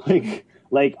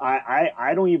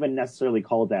 I don't even necessarily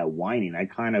call that whining. I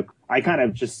kind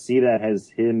of just see that as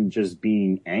him just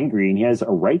being angry, and he has a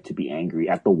right to be angry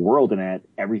at the world and at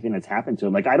everything that's happened to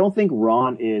him. Like, I don't think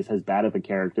Ron is as bad of a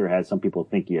character as some people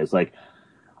think he is. Like,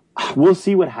 we'll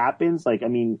see what happens. Like, I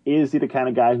mean, is he the kind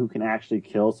of guy who can actually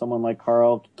kill someone like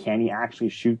Carl? Can he actually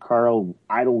shoot Carl?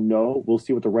 I don't know. We'll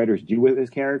see what the writers do with his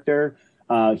character.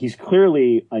 He's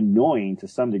clearly annoying to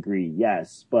some degree,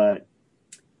 yes, but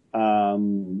I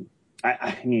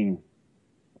mean,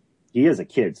 he is a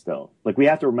kid still. Like, we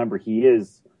have to remember he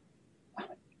is,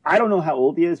 I don't know how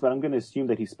old he is, but I'm going to assume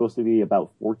that he's supposed to be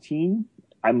about 14.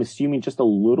 I'm assuming just a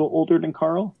little older than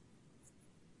Carl.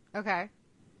 Okay.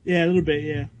 Yeah, a little bit,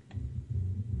 yeah.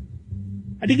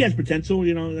 I think he has potential,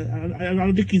 you know. I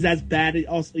don't think he's as bad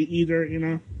also either, you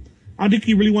know. I don't think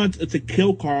he really wants to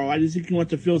kill Carl. I just think he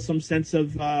wants to feel some sense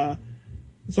of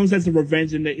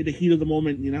revenge in the heat of the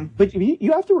moment, you know? But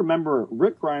you have to remember,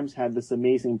 Rick Grimes had this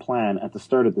amazing plan at the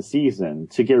start of the season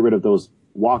to get rid of those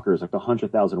walkers, like the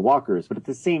 100,000 walkers. But at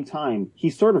the same time, he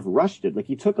sort of rushed it. Like,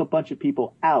 he took a bunch of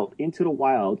people out into the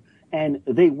wild, and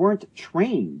they weren't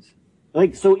trained.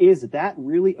 Like, so is that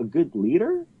really a good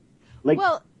leader? Like,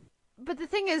 well, but the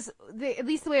thing is, at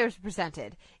least the way it was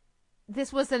presented,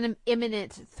 this was an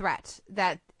imminent threat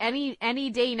that any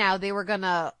day now they were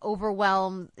gonna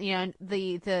overwhelm, you know,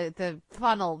 the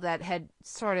funnel that had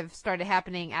sort of started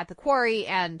happening at the quarry,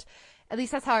 and at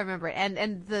least that's how I remember it.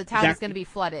 And the town is going to be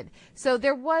flooded. So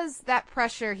there was that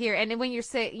pressure here. And when you're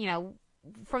saying, you know,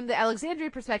 from the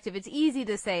Alexandria perspective, it's easy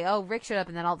to say, oh, Rick showed up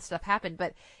and then all this stuff happened.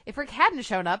 But if Rick hadn't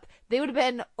shown up, they would have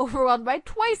been overwhelmed by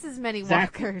twice as many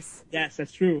walkers. Yes,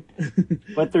 that's true.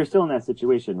 But they're still in that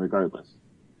situation regardless.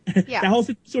 Yeah. That whole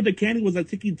situation with the candy was a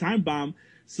ticking time bomb.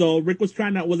 So Rick was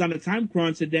on a time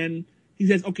crunch, and then he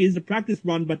says, okay, it's a practice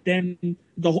run, but then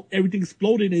everything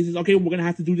exploded, and he says, okay, we're going to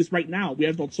have to do this right now. We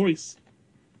have no choice.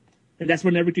 And that's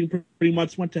when everything pretty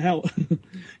much went to hell.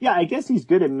 Yeah, I guess he's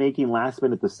good at making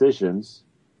last-minute decisions.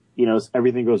 You know,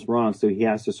 everything goes wrong, so he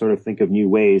has to sort of think of new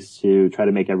ways to try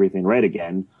to make everything right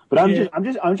again. But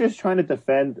I'm just trying to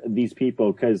defend these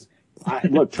people because,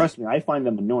 look, trust me, I find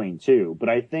them annoying too. But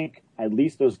I think at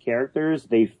least those characters,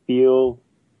 they feel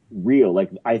real.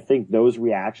 Like, I think those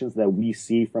reactions that we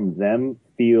see from them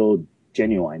feel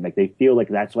genuine. Like, they feel like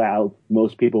that's how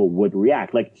most people would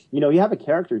react. Like, you know, you have a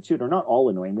character too, they're not all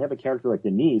annoying. We have a character like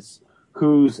Denise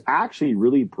who's actually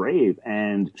really brave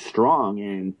and strong,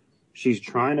 and she's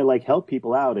trying to like help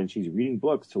people out, and she's reading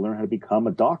books to learn how to become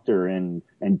a doctor and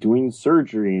doing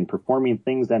surgery and performing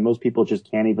things that most people just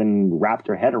can't even wrap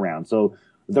their head around. So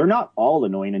they're not all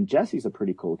annoying, and Jesse's a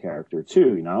pretty cool character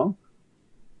too, you know?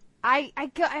 I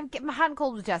get my hot and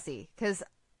cold with Jessie because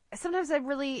sometimes I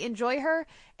really enjoy her,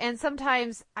 and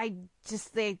sometimes I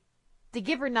just they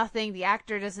give her nothing. The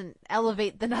actor doesn't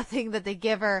elevate the nothing that they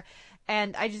give her,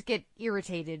 and I just get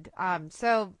irritated.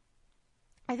 So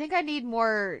I think I need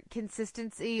more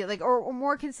consistency, like or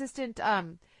more consistent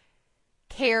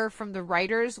care from the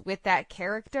writers with that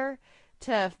character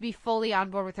to be fully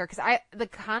on board with her. Because the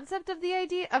concept of the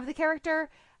idea of the character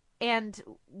and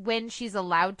when she's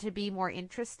allowed to be more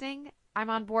interesting, I'm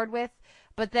on board with.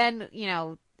 But then,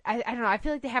 I don't know. I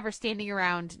feel like they have her standing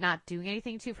around not doing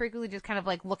anything too frequently, just kind of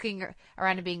like looking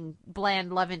around and being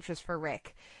bland love interest for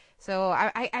Rick. So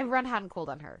I run hot and cold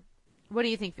on her. What do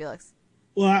you think, Felix?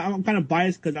 Well, I'm kind of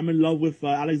biased because I'm in love with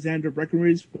Alexandra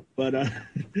Breckenridge, but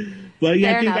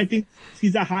yeah, I think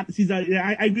she's a hot.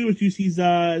 I agree with you. She's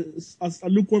a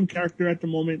lukewarm character at the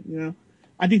moment.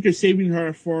 I think they're saving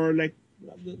her for like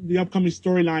the upcoming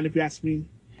storyline. If you ask me.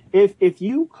 If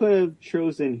you could have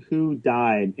chosen who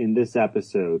died in this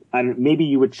episode, maybe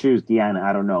you would choose Deanna.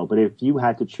 I don't know, but if you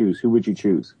had to choose, who would you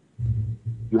choose?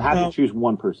 You have to choose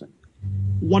one person.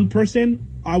 One person,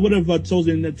 I would have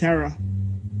chosen Tara.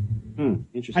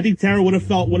 Interesting. I think Tara would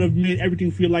have made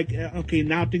everything feel like okay,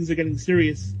 now things are getting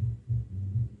serious.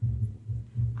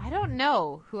 I don't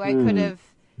know who I could have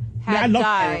had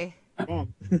die,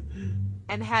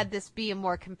 and had this be a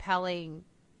more compelling.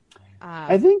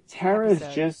 I think Tara episode.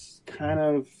 is just kind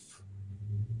of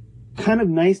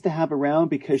nice to have around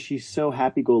because she's so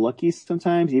happy-go-lucky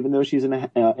sometimes, even though she's in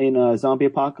a zombie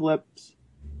apocalypse.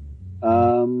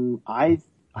 I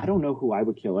don't know who I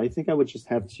would kill. I think I would just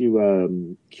have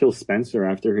to kill Spencer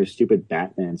after his stupid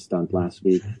Batman stunt last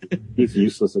week. He's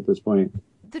useless at this point.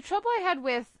 The trouble I had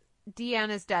with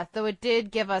Deanna's death, though it did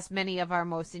give us many of our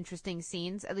most interesting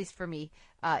scenes, at least for me,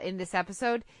 in this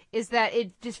episode, is that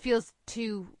it just feels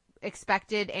too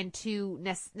expected and too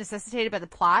necessitated by the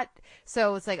plot.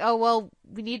 So it's like, oh, well,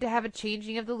 we need to have a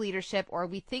changing of the leadership, or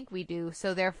we think we do,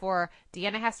 so therefore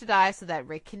Deanna has to die so that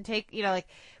Rick can take,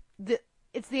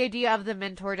 it's the idea of the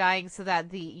mentor dying so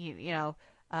that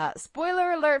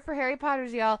spoiler alert for Harry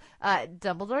Potter's, y'all,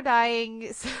 Dumbledore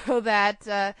dying so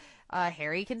that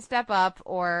Harry can step up,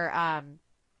 or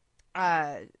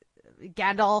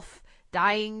Gandalf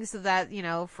dying so that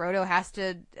Frodo has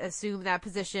to assume that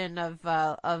position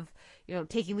of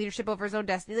taking leadership over his own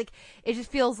destiny. Like, it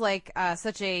just feels like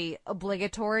such a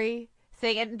obligatory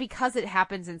thing, and because it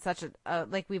happens in such a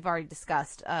like we've already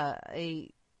discussed,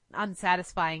 a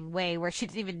unsatisfying way where she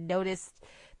didn't even notice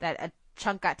that a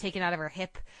chunk got taken out of her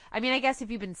hip. I mean, I guess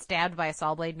if you've been stabbed by a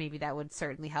saw blade, maybe that would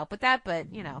certainly help with that, but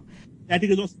I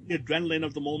think it's also the adrenaline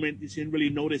of the moment. She didn't really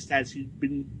notice that she's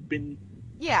been.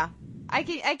 Yeah, I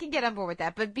can get on board with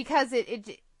that, but because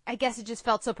I guess it just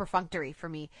felt so perfunctory for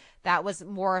me. That was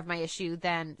more of my issue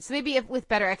than, so maybe if with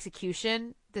better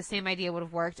execution, the same idea would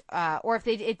have worked, or if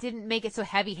it didn't make it so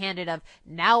heavy-handed of,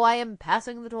 now I am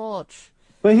passing the torch.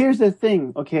 But here's the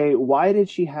thing, okay, why did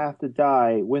she have to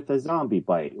die with a zombie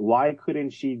bite? Why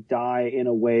couldn't she die in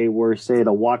a way where, say,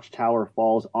 the watchtower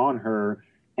falls on her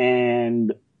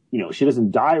and, she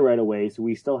doesn't die right away, so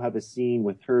we still have a scene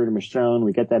with her and Michonne,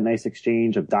 we get that nice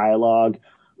exchange of dialogue,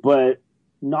 but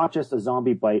not just a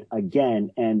zombie bite again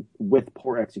and with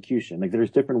poor execution. Like, there's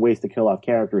different ways to kill off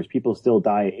characters. People still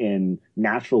die in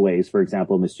natural ways, for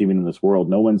example, I'm assuming in this world.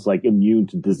 No one's, immune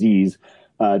to disease.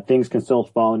 Things can still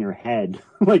fall on your head.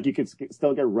 Like, you could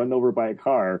still get run over by a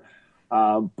car.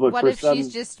 But what if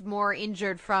she's just more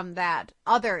injured from that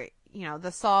other,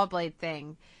 the saw blade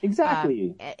thing?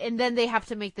 Exactly. And then they have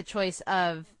to make the choice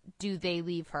of, do they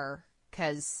leave her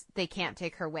because they can't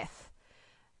take her with?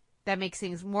 That makes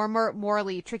things more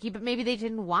morally tricky, but maybe they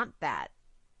didn't want that.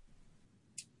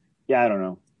 Yeah, I don't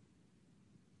know.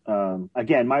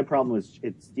 Again, my problem was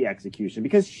it's the execution,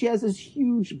 because she has this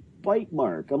huge bite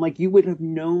mark. I'm like, you would have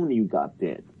known you got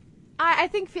bit. I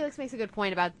think Felix makes a good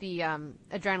point about the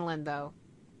adrenaline, though.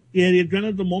 Yeah, the adrenaline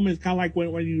of the moment is kind of like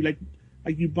when you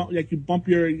you bump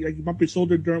your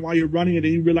shoulder while you're running, and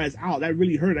then you realize, ow, that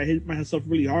really hurt. I hit myself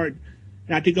really hard.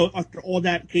 And I think after all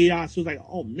that chaos, it was like,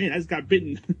 oh man, I just got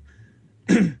bitten.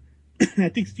 I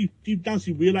think deep down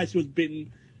she realized she was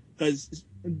bitten because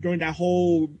during that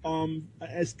whole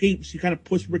escape, she kind of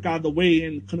pushed Rick out of the way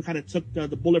and kind of took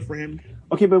the bullet for him.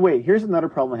 Okay, but wait, here's another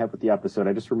problem I have with the episode.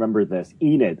 I just remembered this.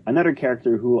 Enid, another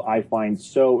character who I find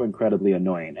so incredibly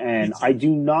annoying. And I do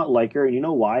not like her. And you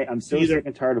know why? I'm so sick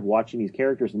and tired of watching these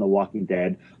characters in The Walking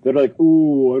Dead. They're like,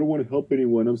 ooh, I don't want to help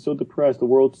anyone. I'm so depressed. The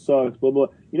world sucks, blah, blah.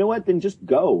 You know what? Then just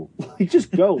go.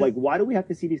 Just go. Why do we have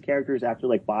to see these characters after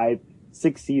 5-6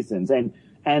 seasons?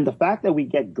 And the fact that we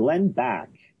get Glenn back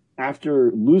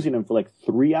after losing him for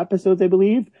 3 episodes, I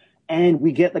believe, and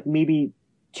we get maybe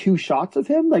 2 shots of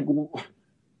him,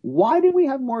 why did we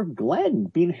have more Glenn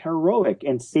being heroic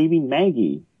and saving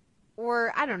Maggie?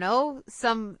 Or, I don't know,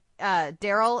 some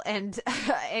Daryl and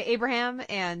Abraham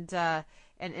and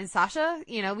Sasha.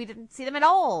 We didn't see them at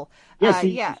all.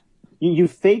 Yeah. You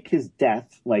fake his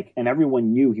death, and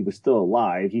everyone knew he was still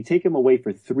alive. You take him away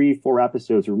for 3-4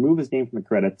 episodes, remove his name from the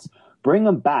credits, Bring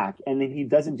him back, and then he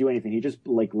doesn't do anything. He just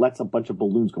like lets a bunch of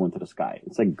balloons go into the sky.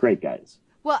 It's like, great, guys.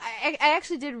 Well, I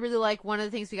actually did really like one of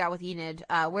the things we got with Enid,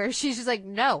 where she's just like,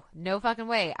 no fucking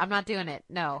way. I'm not doing it.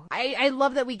 No. I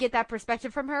love that we get that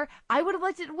perspective from her. I would have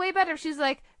liked it way better if she's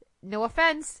like, no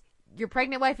offense, your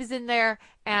pregnant wife is in there,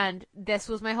 and this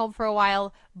was my home for a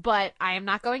while, but I am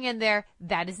not going in there.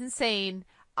 That is insane.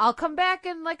 I'll come back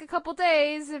in like a couple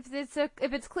days if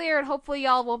it's clear, and hopefully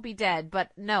y'all won't be dead. But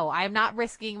no, I'm not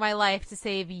risking my life to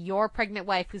save your pregnant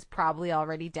wife who's probably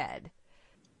already dead.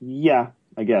 Yeah,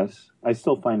 I guess. I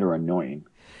still find her annoying.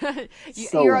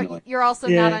 Annoying. You're also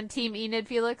not on Team Enid,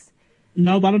 Felix?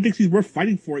 No, but I don't think she's worth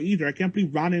fighting for either. I can't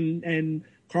believe Ron and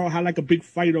Carl had like a big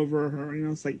fight over her. You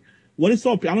know, it's like, what is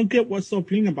so? I don't get what's so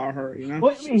appealing about her. You know,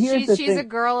 well, she's a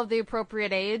girl of the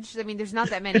appropriate age. I mean, there's not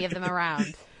that many of them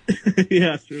around.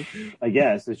 Yeah, that's true. I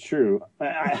guess it's true.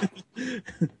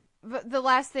 But the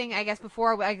last thing, I guess,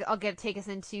 before I'll take us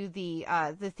into the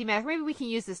thematic, maybe we can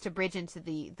use this to bridge into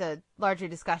the larger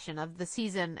discussion of the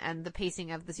season and the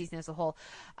pacing of the season as a whole.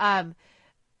 I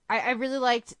really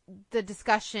liked the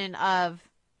discussion of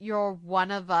you're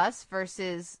one of us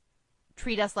versus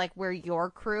treat us like we're your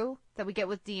crew that we get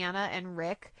with Deanna and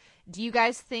Rick. Do you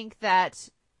guys think that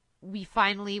we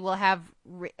finally will have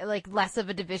like less of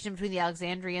a division between the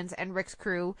Alexandrians and Rick's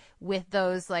crew with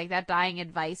those like that dying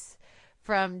advice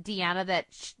from Deanna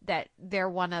that they're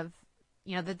one of,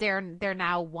 you know, that they're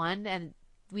now one and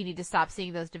we need to stop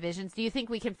seeing those divisions? Do you think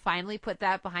we can finally put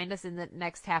that behind us in the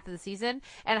next half of the season?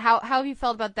 And how have you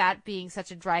felt about that being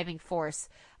such a driving force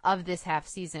of this half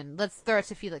season? Let's throw it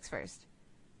to Felix first.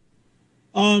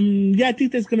 Yeah, I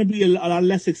think there's going to be a lot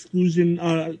less exclusion.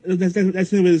 That's an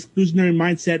exclusionary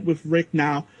mindset with Rick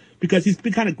now, because he's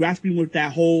been kind of grasping with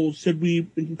that whole, should we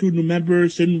include new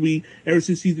members? Shouldn't we? Ever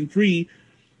since season 3,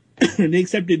 and they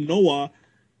accepted Noah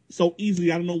so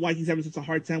easily. I don't know why he's having such a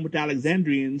hard time with the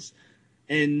Alexandrians.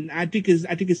 And I think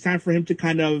it's time for him to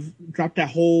kind of drop that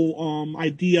whole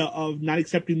idea of not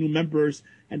accepting new members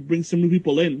and bring some new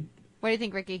people in. What do you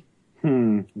think, Ricky?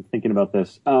 I'm thinking about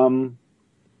this.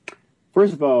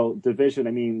 First of all, division,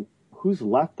 I mean, who's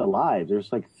left alive?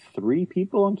 There's like 3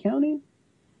 people I'm counting.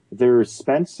 There's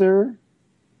Spencer.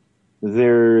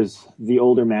 There's the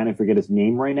older man, I forget his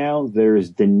name right now. There's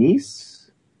Denise.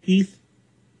 Heath.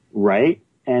 Right?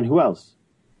 And who else?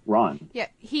 Ron. Yeah,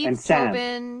 Heath, and Sam,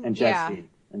 Tobin, and Jesse. Yeah.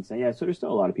 And so, yeah, so there's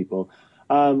still a lot of people.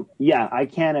 Yeah, I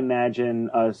can't imagine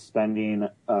us spending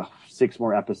 6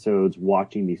 more episodes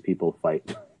watching these people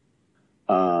fight.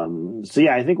 So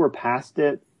yeah, I think we're past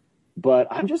it. But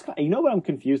I'm just, you know what I'm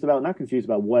confused about? Not confused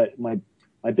about, what my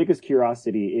biggest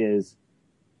curiosity is,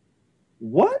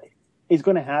 what is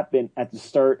going to happen at the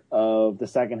start of the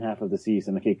second half of the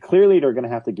season? Okay, clearly they're going to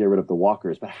have to get rid of the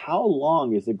walkers, but how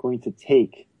long is it going to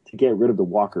take to get rid of the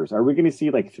walkers? Are we going to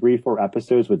see like 3-4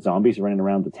 episodes with zombies running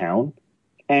around the town?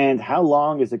 And how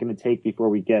long is it going to take before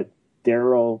we get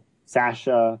Daryl,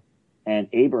 Sasha, and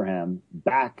Abraham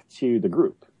back to the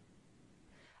group?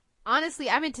 Honestly,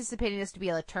 I'm anticipating this to be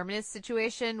a Terminus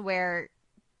situation where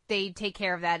they take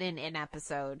care of that in an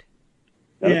episode.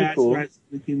 That'd be cool. That's what I was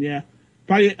thinking, yeah.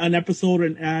 Probably an episode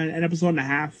and a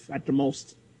half at the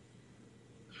most.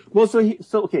 Well, so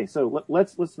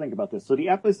let's think about this. So the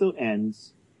episode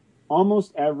ends.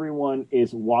 Almost everyone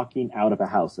is walking out of a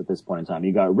house at this point in time.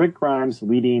 You got Rick Grimes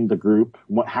leading the group,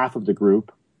 half of the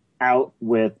group, out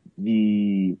with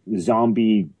the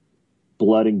zombie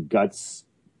blood and guts,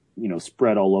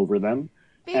 spread all over them.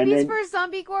 Baby's first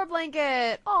zombie gore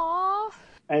blanket. Aww.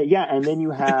 And then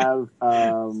you have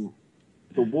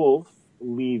the wolf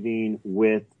leaving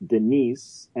with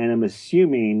Denise, and I'm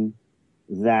assuming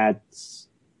that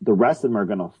the rest of them are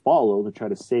going to follow to try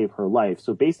to save her life.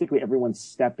 So basically everyone's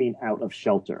stepping out of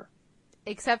shelter.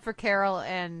 Except for Carol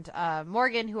and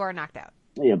Morgan, who are knocked out.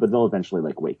 Yeah, but they'll eventually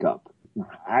wake up.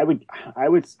 I would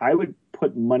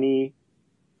put money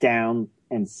down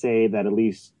and say that at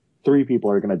least 3 people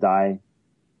are going to die,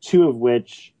 2 of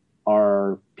which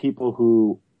are people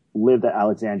who lived at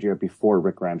Alexandria before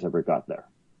Rick Grimes ever got there.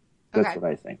 That's what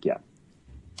I think, yeah.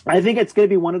 I think it's going to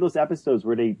be one of those episodes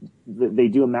where they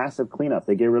do a massive cleanup.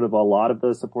 They get rid of a lot of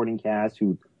the supporting cast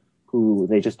who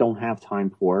they just don't have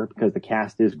time for because the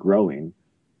cast is growing.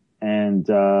 And,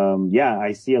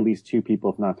 I see at least 2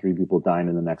 people, if not 3 people, dying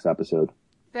in the next episode.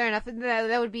 Fair enough.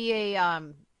 That would be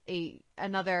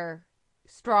another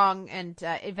strong and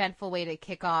eventful way to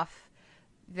kick off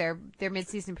their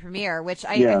mid-season premiere, which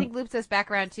I think loops us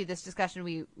back around to this discussion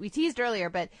we teased earlier.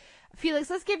 But Felix,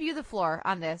 let's give you the floor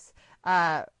on this.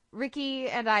 Ricky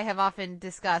and I have often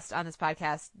discussed on this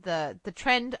podcast the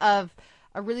trend of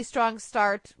a really strong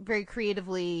start, very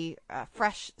creatively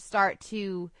fresh start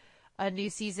to a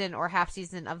new season or half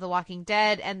season of The Walking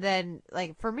Dead. And then,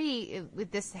 like, for me,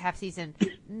 with this half season,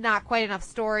 not quite enough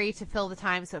story to fill the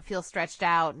time, so it feels stretched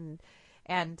out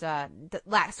and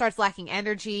starts lacking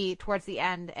energy towards the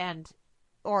end,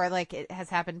 or like it has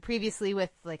happened previously with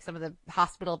like some of the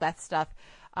hospital Beth stuff,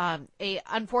 a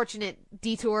unfortunate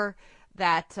detour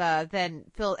that then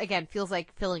feels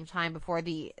like filling time before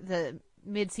the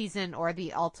mid-season or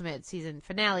the ultimate season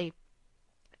finale.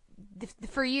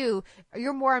 For you,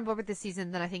 you're more on board with this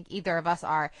season than I think either of us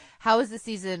are. How is the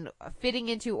season fitting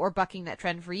into or bucking that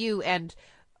trend for you? And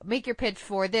make your pitch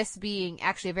for this being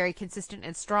actually a very consistent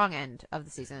and strong end of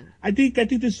the season. I think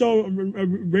the show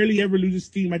rarely ever loses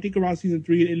steam. I think around season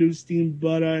 3 it loses steam,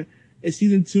 but in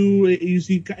season 2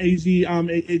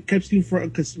 it kept steam for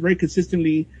very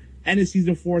consistently, and in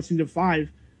season 4 and season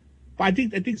 5. But I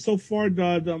think so far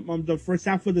the first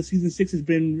half of the season 6 has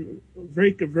been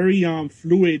very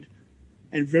fluid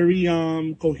and very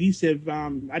cohesive.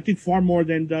 I think far more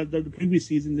than the previous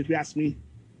seasons, if you ask me.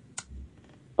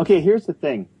 Okay, here's the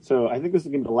thing. So I think this is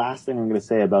going to be the last thing I'm going to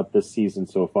say about this season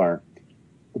so far.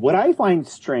 What I find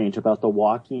strange about The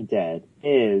Walking Dead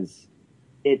is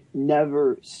it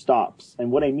never stops.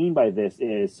 And what I mean by this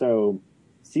is, so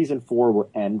season 4 will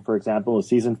end, for example, and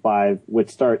season 5 would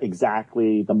start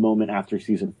exactly the moment after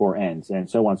season 4 ends, and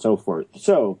so on and so forth.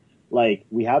 So, like,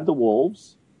 we have the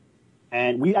wolves,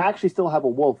 and we actually still have a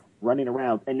wolf running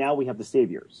around, and now we have the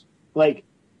saviors. Like,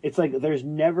 it's like there's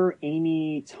never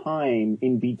any time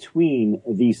in between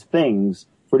these things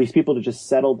for these people to just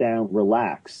settle down,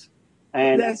 relax.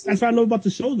 And that's what I love about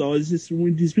the show, though, is just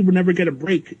when these people never get a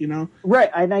break, you know? Right,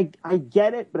 and I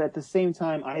get it, but at the same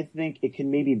time, I think it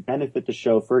can maybe benefit the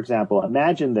show. For example,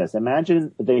 imagine this.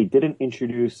 Imagine they didn't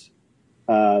introduce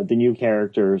the new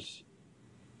characters,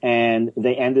 and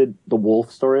they ended the wolf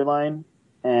storyline,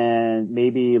 and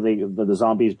maybe the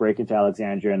zombies break into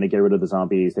Alexandria, and they get rid of the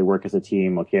zombies. They work as a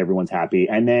team. Okay, everyone's happy.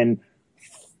 And then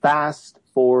fast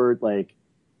forward, like,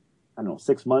 I don't know,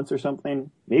 6 months or something,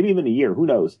 maybe even a year, who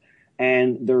knows?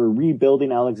 And they're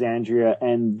rebuilding Alexandria,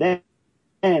 and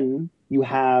then you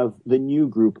have the new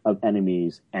group of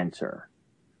enemies enter.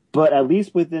 But at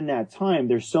least within that time,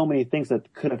 there's so many things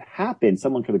that could have happened.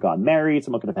 Someone could have gotten married.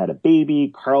 Someone could have had a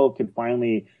baby. Carl could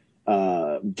finally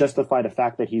justify the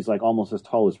fact that he's like almost as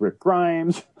tall as Rick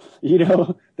Grimes. You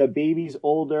know, the baby's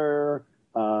older.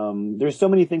 There's so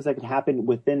many things that can happen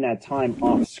within that time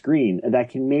off screen that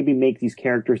can maybe make these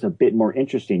characters a bit more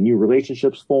interesting. New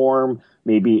relationships form,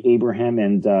 maybe Abraham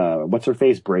and what's her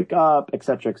face break up,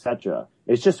 etc., etc.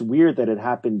 It's just weird that it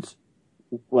happens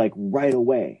like right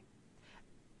away.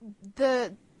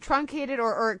 The truncated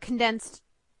or condensed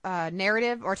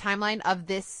narrative or timeline of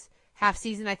this half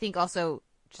season, I think, also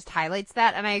just highlights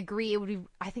that. And I agree,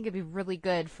 I think it'd be really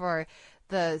good for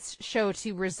the show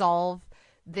to resolve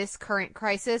this current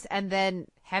crisis and then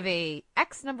have a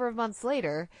X number of months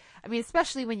later. I mean,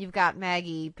 especially when you've got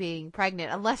Maggie being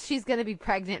pregnant, unless she's going to be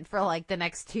pregnant for like the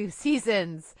next 2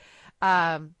 seasons,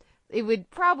 it would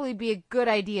probably be a good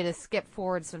idea to skip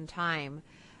forward some time.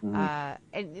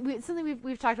 And something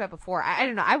we've talked about before. I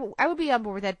don't know. I would be on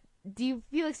board with that.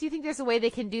 Felix, do you think there's a way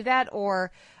they can do that,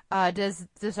 or does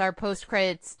our post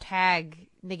credits tag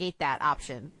negate that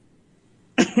option?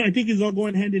 I think it's all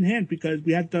going hand in hand because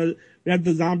we have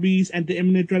the zombies and the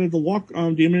imminent threat of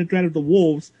the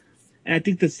wolves, and I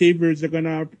think the saviors are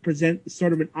gonna present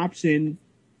sort of an option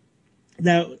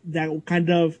that kind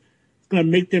of gonna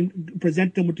make them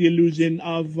present them with the illusion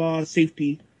of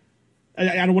safety.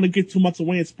 I don't want to give too much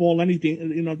away and spoil anything,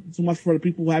 you know, too much for the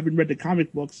people who haven't read the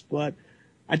comic books, but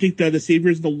I think the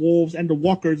saviors, the wolves, and the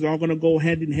walkers are all gonna go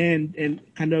hand in hand and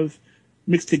kind of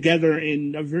mixed together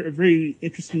in a very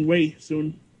interesting way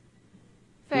soon.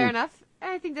 Fair enough.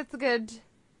 I think that's a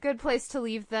good place to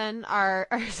leave then our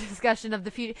discussion of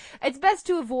the future. It's best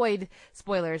to avoid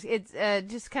spoilers. It's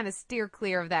just kind of steer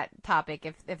clear of that topic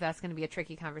if that's going to be a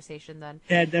tricky conversation then.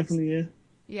 Yeah, definitely. Yeah.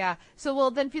 Yeah. So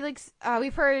well then, Felix,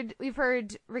 we've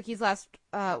heard Ricky's last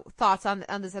thoughts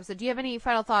on this episode. Do you have any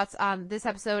final thoughts on this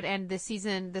episode and this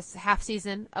season, this half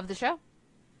season of the show?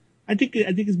 I think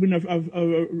it's been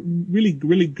a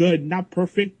really good, not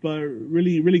perfect, but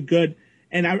really good.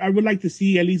 And I would like to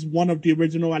see at least one of the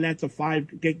original Atlanta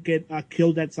 5 get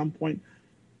killed at some point,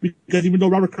 because even though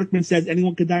Robert Kirkman says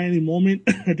anyone could die any moment,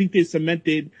 I think they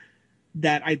cemented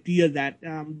that idea that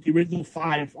the original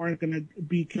 5 aren't going to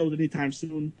be killed anytime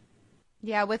soon.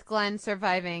 Yeah, with Glenn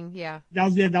surviving. Yeah,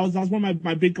 that was one of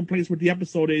my big complaints with the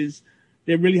episode, is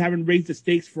they really haven't raised the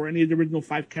stakes for any of the original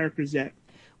 5 characters yet.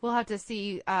 We'll have to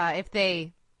see if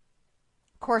they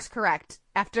course correct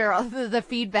after all the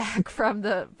feedback from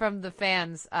the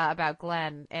fans about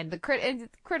Glenn and the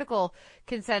critical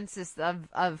consensus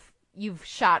of you've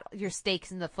shot your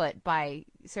stakes in the foot by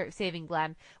saving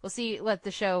Glenn. We'll see what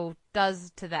the show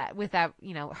does to that without,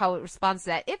 how it responds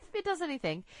to that. If it does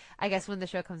anything, I guess, when the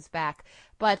show comes back.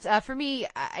 But for me,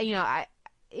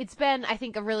 it's been, I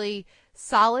think, a really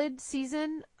solid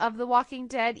season of The Walking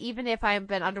Dead. Even if I've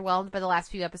been underwhelmed by the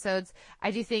last few episodes,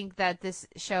 I do think that this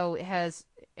show has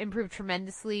improved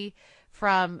tremendously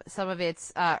from some of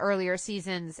its earlier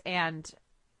seasons, and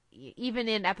even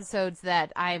in episodes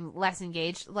that I'm less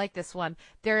engaged, like this one,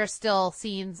 there are still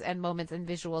scenes and moments and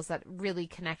visuals that really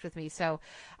connect with me. So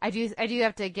I do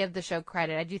have to give the show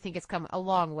credit. I do think it's come a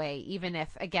long way, even if,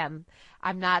 again,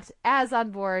 I'm not as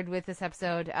on board with this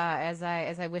episode as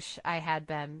I wish I had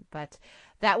been. But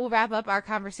that will wrap up our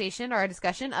conversation, our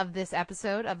discussion of this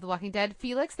episode of The Walking Dead.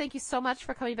 Felix, thank you so much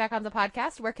for coming back on the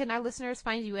podcast. Where can our listeners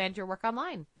find you and your work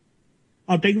online?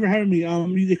 Thank you for having me.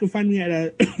 You can find me at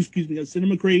a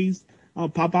Cinema Craze,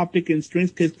 PopOptiq, and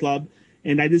Strength Kids Club.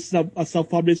 And this is a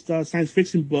self-published science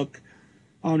fiction book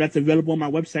that's available on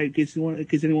my website in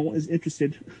case anyone is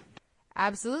interested.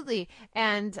 Absolutely.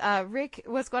 And Rick,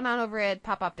 what's going on over at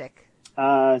PopOptiq?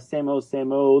 Same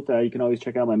old. You can always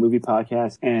check out my movie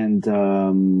podcast and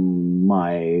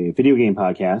my video game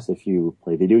podcast if you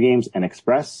play video games, and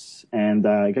Express. And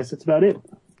I guess that's about it.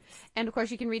 And, of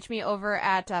course, you can reach me over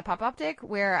at PopOptiq,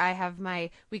 where I have my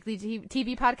weekly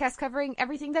TV podcast covering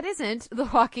everything that isn't The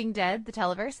Walking Dead, the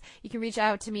Televerse. You can reach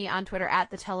out to me on Twitter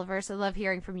at the Televerse. I love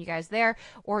hearing from you guys there.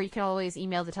 Or you can always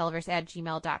email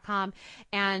theteleverse@gmail.com.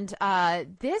 And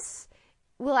this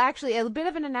will actually, a bit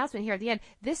of an announcement here at the end.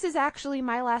 This is actually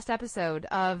my last episode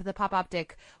of the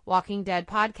PopOptiq Walking Dead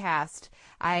podcast.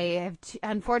 I have,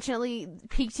 unfortunately,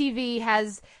 Peak TV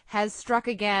has struck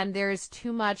again. There's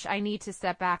too much. I need to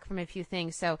step back from a few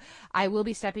things. So I will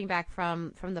be stepping back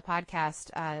from the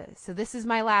podcast. So this is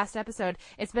my last episode.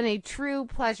 It's been a true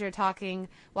pleasure talking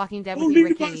Walking Dead with you,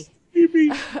 Ricky.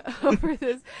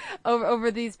 over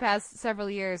these past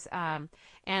several years,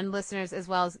 and listeners, as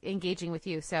well as engaging with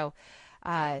you. So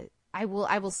I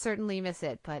will certainly miss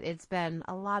it, but it's been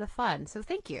a lot of fun. So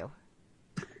thank you.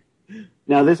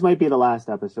 Now, this might be the last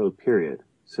episode, period.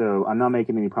 So I'm not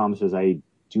making any promises. I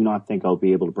do not think I'll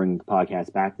be able to bring the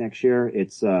podcast back next year.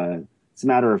 It's a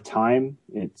matter of time.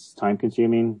 It's time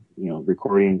consuming,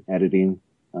 recording, editing.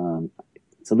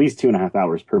 It's at least 2.5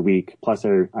 hours per week. Plus I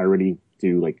already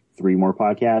do like 3 more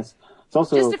podcasts. It's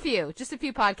also just a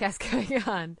few podcasts going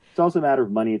on. It's also a matter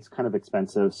of money. It's kind of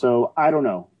expensive. So I don't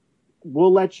know.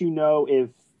 We'll let you know if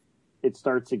it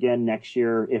starts again next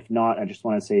year. If not, I just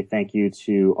want to say thank you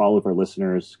to all of our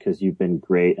listeners, because you've been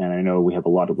great. And I know we have a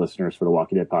lot of listeners for the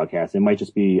Walking Dead podcast. It might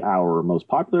just be our most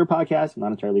popular podcast. I'm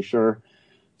not entirely sure.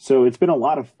 So it's been a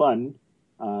lot of fun.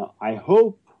 I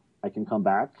hope I can come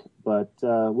back, but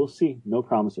we'll see. No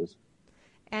promises.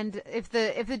 And if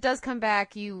it does come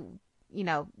back, you'll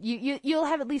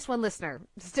have at least one listener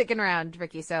sticking around,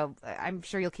 Ricky. So I'm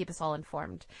sure you'll keep us all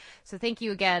informed. So thank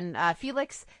you again,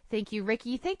 Felix. Thank you,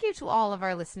 Ricky. Thank you to all of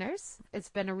our listeners. It's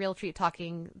been a real treat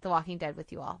talking The Walking Dead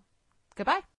with you all.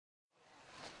 Goodbye.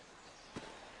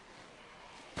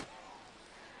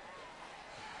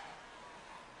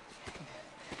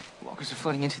 Walkers are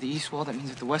flooding into the east wall. That means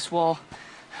that the west wall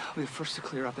will be the first to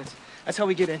clear up. That's how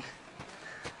we get in.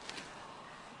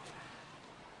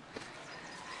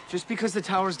 Just because the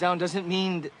tower's down doesn't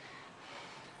mean that...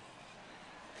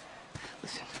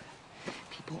 Listen,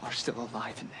 people are still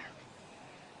alive in there.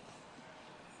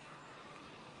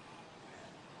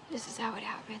 This is how it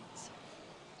happens.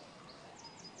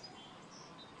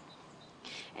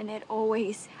 And it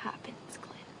always happens,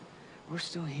 Glenn. We're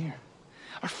still here.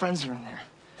 Our friends are in there.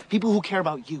 People who care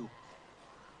about you.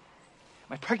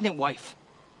 My pregnant wife.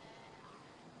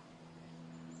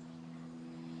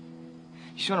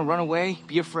 You just want to run away,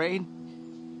 be afraid,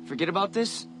 forget about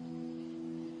this?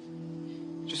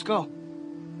 Just go.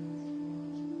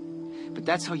 But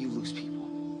that's how you lose people.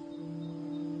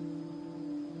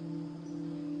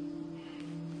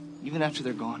 Even after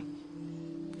they're gone.